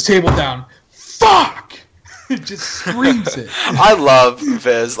slams his table down. Fuck! It just screams it. I love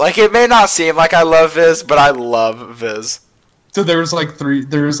Viz. Like, it may not seem like I love Viz, but I love Viz. So there was like 3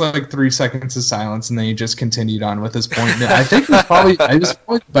 seconds of silence, and then he just continued on with his point. And I think it's probably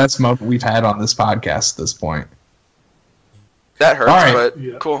the best moment we've had on this podcast at this point. That hurts, right. but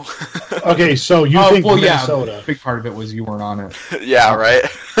cool. Okay, so you think Minnesota? Yeah, a big part of it was you weren't on it. Yeah, right.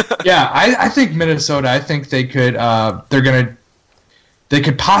 Yeah, I think Minnesota. I think they could. They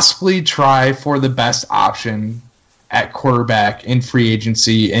could possibly try for the best option at quarterback in free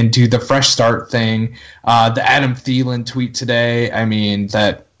agency and do the fresh start thing. The Adam Thielen tweet today, I mean,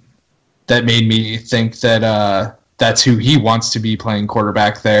 that made me think that that's who he wants to be playing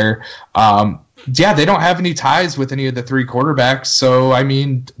quarterback there. Yeah, they don't have any ties with any of the 3 quarterbacks, so, I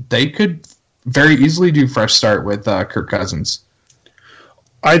mean, they could very easily do fresh start with Kirk Cousins.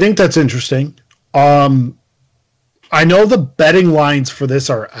 I think that's interesting. I know the betting lines for this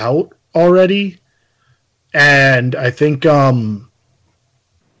are out already. And I think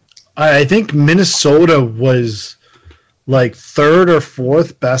Minnesota was like 3rd or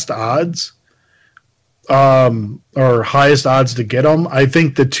 4th best odds, or highest odds to get them. I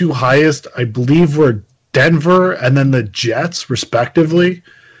think the 2 highest, I believe, were Denver and then the Jets, respectively.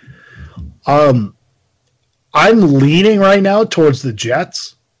 I'm leaning right now towards the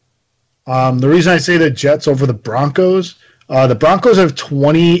Jets. The reason I say the Jets over the Broncos. The Broncos have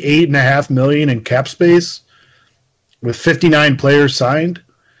 $28.5 million in cap space with 59 players signed.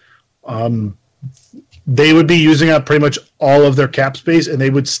 They would be using up pretty much all of their cap space, and they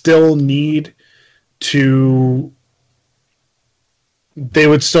would still need to. They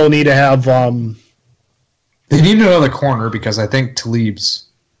would still need to have. They need another corner because I think Talib's.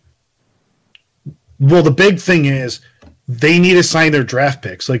 Well, the big thing is they need to sign their draft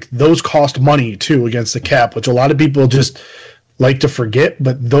picks. Like, those cost money too against the cap, which a lot of people just like to forget,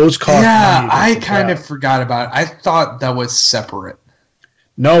 but those cost money. Yeah, I kind of forgot about it. I thought that was separate.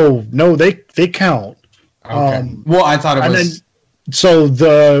 No, they count. Okay. Well, I thought it was. So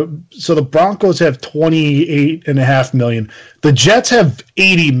the Broncos have $28.5 million. The Jets have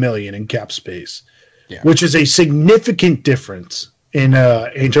 $80 million in cap space, which is a significant difference in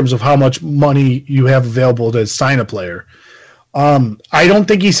terms of how much money you have available to sign a player. I don't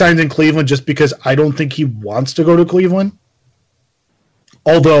think he signs in Cleveland just because I don't think he wants to go to Cleveland.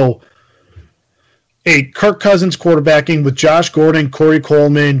 Although, Kirk Cousins quarterbacking with Josh Gordon, Corey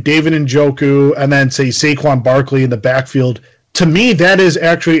Coleman, David Njoku, and then, say, Saquon Barkley in the backfield, to me, that is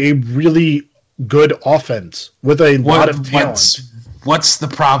actually a really good offense with a lot of talent. What's the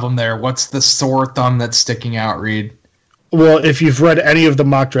problem there? What's the sore thumb that's sticking out, Reid? Well, if you've read any of the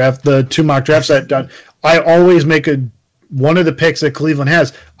mock draft, the 2 mock drafts I've done, I always make one of the picks that Cleveland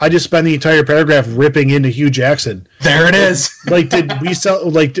has. I just spend the entire paragraph ripping into Hugh Jackson. There it is.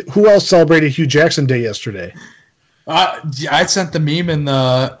 Who else celebrated Hugh Jackson Day yesterday? I sent the meme in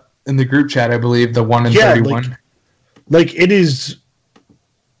the group chat, I believe, the 1 and 31. It is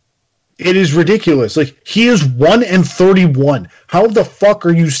ridiculous. Like, he is 1 and 31. How the fuck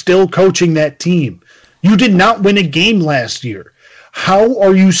are you still coaching that team? You did not win a game last year. How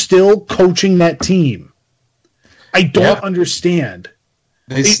are you still coaching that team? I don't understand.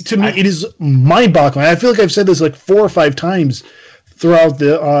 To me, it is mind-boggling. I feel like I've said this like 4 or 5 times throughout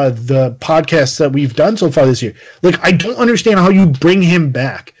the podcasts that we've done so far this year. Like, I don't understand how you bring him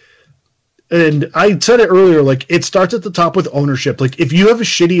back. And I said it earlier, like, it starts at the top with ownership. Like, if you have a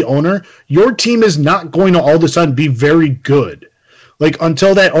shitty owner, your team is not going to all of a sudden be very good. Like,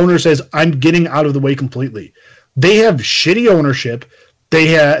 until that owner says, I'm getting out of the way completely. They have shitty ownership.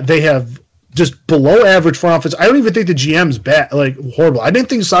 They have just below average front office. I don't even think the GM's bad, like, horrible. I didn't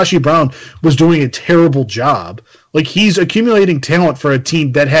think Sashi Brown was doing a terrible job. Like, he's accumulating talent for a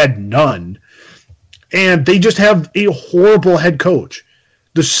team that had none. And they just have a horrible head coach.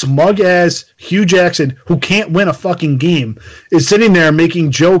 The smug-ass Hugh Jackson, who can't win a fucking game, is sitting there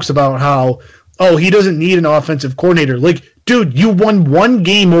making jokes about how, he doesn't need an offensive coordinator. Like, dude, you won 1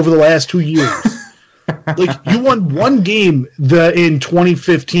 game over the last 2 years. Like, you won 1 game in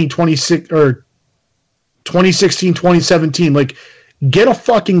 2015, 2016, 2017. Like, get a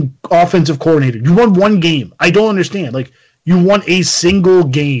fucking offensive coordinator. You won 1 game. I don't understand. Like, you won a single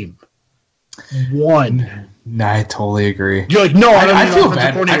game. 1. No, I totally agree. You're like, no, I feel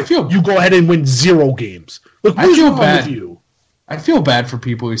bad. You go ahead and win 0 games. Look, what's wrong with you? I feel bad for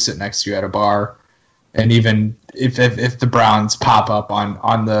people who sit next to you at a bar. And even if the Browns pop up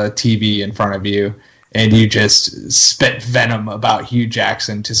on the TV in front of you and you just spit venom about Hugh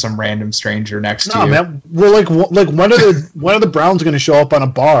Jackson to some random stranger next to you. Man, well, like when are the Browns going to show up on a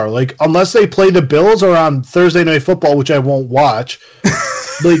bar? Like, unless they play the Bills or on Thursday Night Football, which I won't watch.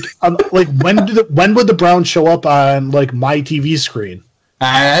 When would the Browns show up on like my TV screen?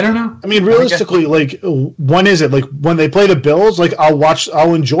 I don't know. I mean, realistically, when is it? Like, when they play the Bills, like,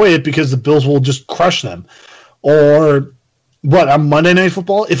 I'll enjoy it because the Bills will just crush them. Or what, on Monday Night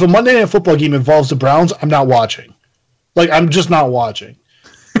Football? If a Monday Night Football game involves the Browns, I'm not watching. Like, I'm just not watching.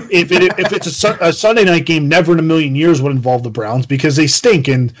 If it's a Sunday night game, never in a million years would involve the Browns because they stink,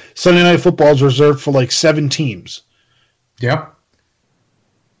 and Sunday Night Football is reserved for like 7 teams. Yep.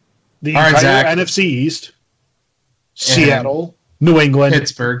 The entire NFC East, Seattle, New England,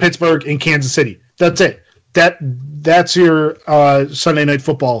 Pittsburgh, and Kansas City. That's it. That's your Sunday Night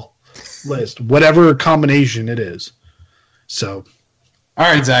Football list, whatever combination it is. So,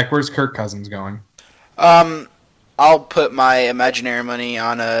 all right, Zach, where's Kirk Cousins going? I'll put my imaginary money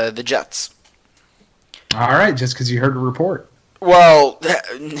on the Jets. All right, just because you heard a report. Well,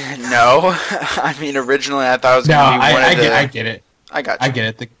 no. I mean, originally I thought it was going to be one of the... I get it. I got you. I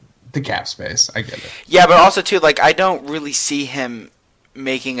get it. The cap space. I get it. Yeah, but also, too, like, I don't really see him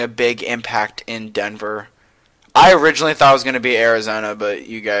making a big impact in Denver. I originally thought it was going to be Arizona, but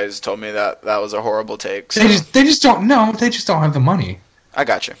you guys told me that was a horrible take. So. They just don't know. They just don't have the money. I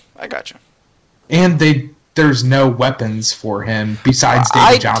got you. And there's no weapons for him besides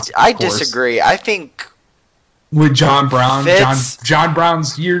David Johnson. I disagree. I think with John Brown, John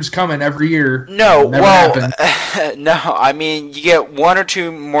Brown's year's coming every year. No, no. I mean, you get 1 or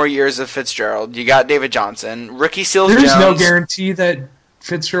 2 more years of Fitzgerald. You got David Johnson, Ricky Seals-Jones. There's no guarantee that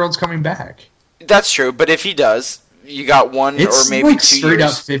Fitzgerald's coming back. That's true, but if he does, you got 1 or maybe 2 years. It's straight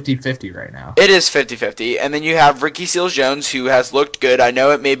up 50-50 right now. It is 50-50. And then you have Ricky Seals-Jones, who has looked good. I know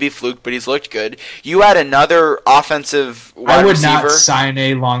it may be fluke, but he's looked good. You add another offensive wide receiver. I would not sign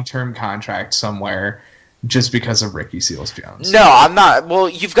a long-term contract somewhere just because of Ricky Seals-Jones. No, I'm not. Well,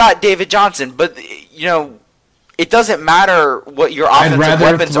 you've got David Johnson, but, it doesn't matter what your offensive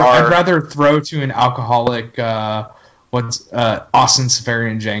weapons are. I'd rather throw to an alcoholic... Austin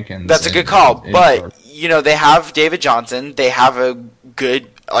Safarian-Jenkins. That's a good call, but they have David Johnson. They have a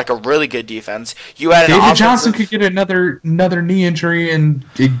really good defense. You had David Johnson could get another knee injury in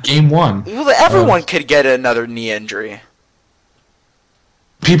game 1. Well, everyone could get another knee injury.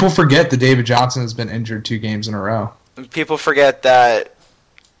 People forget that David Johnson has been injured 2 games in a row. People forget that.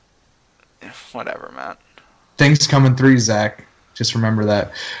 Whatever, man. Things come in 3, Zach. Just remember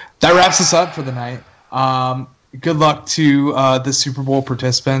that. That wraps us up for the night. Good luck to the Super Bowl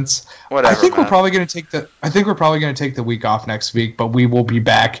participants. Whatever, I think we're probably going to take the week off next week, but we will be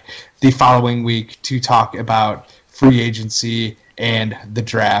back the following week to talk about free agency and the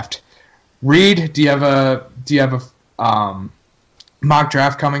draft. Reid, do you have a mock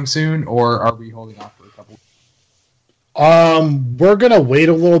draft coming soon, or are we holding off for a couple? We're gonna wait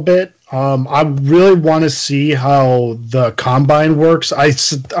a little bit. I really want to see how the combine works. I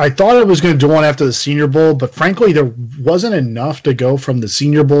thought I was going to do one after the Senior Bowl, but frankly, there wasn't enough to go from the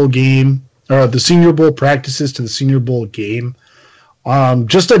Senior Bowl game or the Senior Bowl practices to the Senior Bowl game.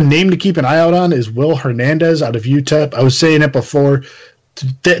 Just a name to keep an eye out on is Will Hernandez out of UTEP. I was saying it before.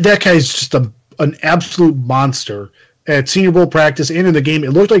 That guy's just an absolute monster. At Senior Bowl practice and in the game,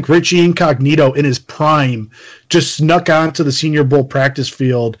 it looked like Richie Incognito in his prime just snuck onto the Senior Bowl practice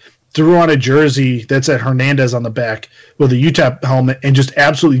field, threw on a jersey that said Hernandez on the back with a UTEP helmet, and just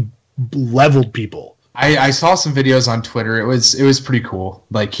absolutely leveled people. I saw some videos on Twitter. It was pretty cool.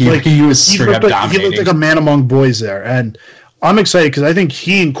 He was straight up dominating. He looked like a man among boys there, and I'm excited because I think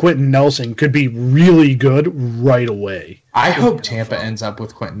he and Quentin Nelson could be really good right away. I hope Tampa ends up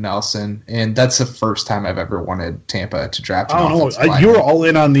with Quentin Nelson, and that's the first time I've ever wanted Tampa to draft. I don't know. You were all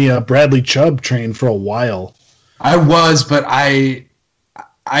in on the Bradley Chubb train for a while. I was, but I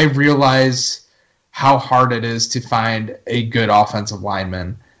realize how hard it is to find a good offensive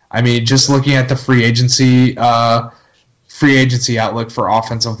lineman. I mean, just looking at the free agency outlook for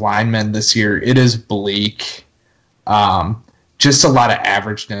offensive linemen this year, it is bleak. Just a lot of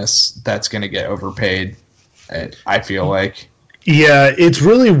averageness that's going to get overpaid, I feel like. Yeah, it's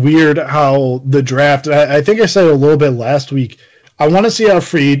really weird how the draft, I think I said it a little bit last week, I want to see how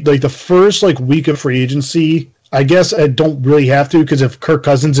the first week of free agency, I guess I don't really have to, because if Kirk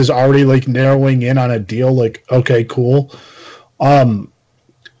Cousins is already narrowing in on a deal, okay, cool. To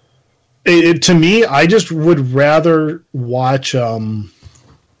me, I just would rather watch, I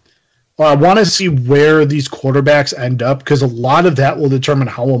want to see where these quarterbacks end up, because a lot of that will determine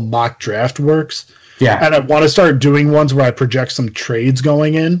how a mock draft works. Yeah. And I want to start doing ones where I project some trades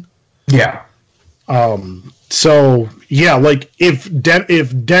going in. Yeah. So, yeah, like if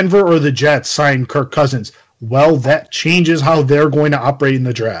Denver or the Jets sign Kirk Cousins, well, that changes how they're going to operate in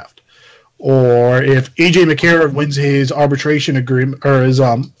the draft. Or if A.J. McCarron wins his arbitration agreement or his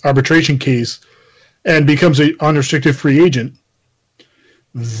arbitration case and becomes an unrestricted free agent,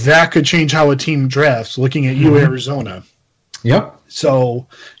 that could change how a team drafts, looking at you, Arizona. Yep. So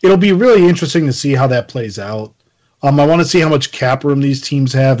it'll be really interesting to see how that plays out. I want to see how much cap room these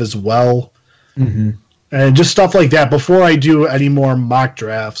teams have as well. Mm-hmm. And just stuff like that before I do any more mock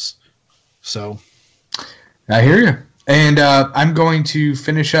drafts. So I hear you. And I'm going to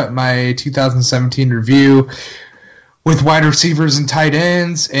finish up my 2017 review with wide receivers and tight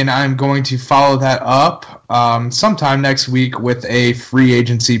ends, and I'm going to follow that up sometime next week with a free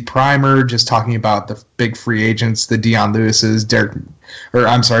agency primer, just talking about the big free agents, the Deion Lewis's, Jerick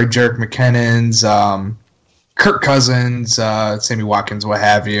McKinnon's, Kirk Cousins, Sammy Watkins, what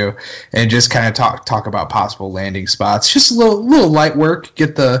have you, and just kind of talk about possible landing spots. Just a little light work,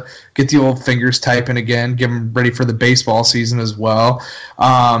 get the old fingers typing again, get them ready for the baseball season as well.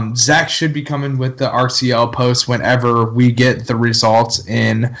 Zach should be coming with the RCL post whenever we get the results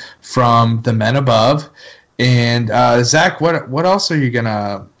in from the men above. And Zach, what else are you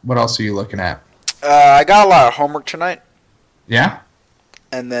looking at? I got a lot of homework tonight. Yeah.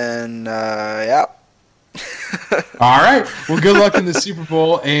 And then yeah. All right. Well, good luck in the Super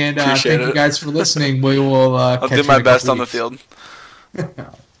Bowl, and thank you guys for listening. We will. I'll do my best on the field. All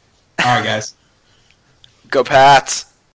right, guys. Go Pats.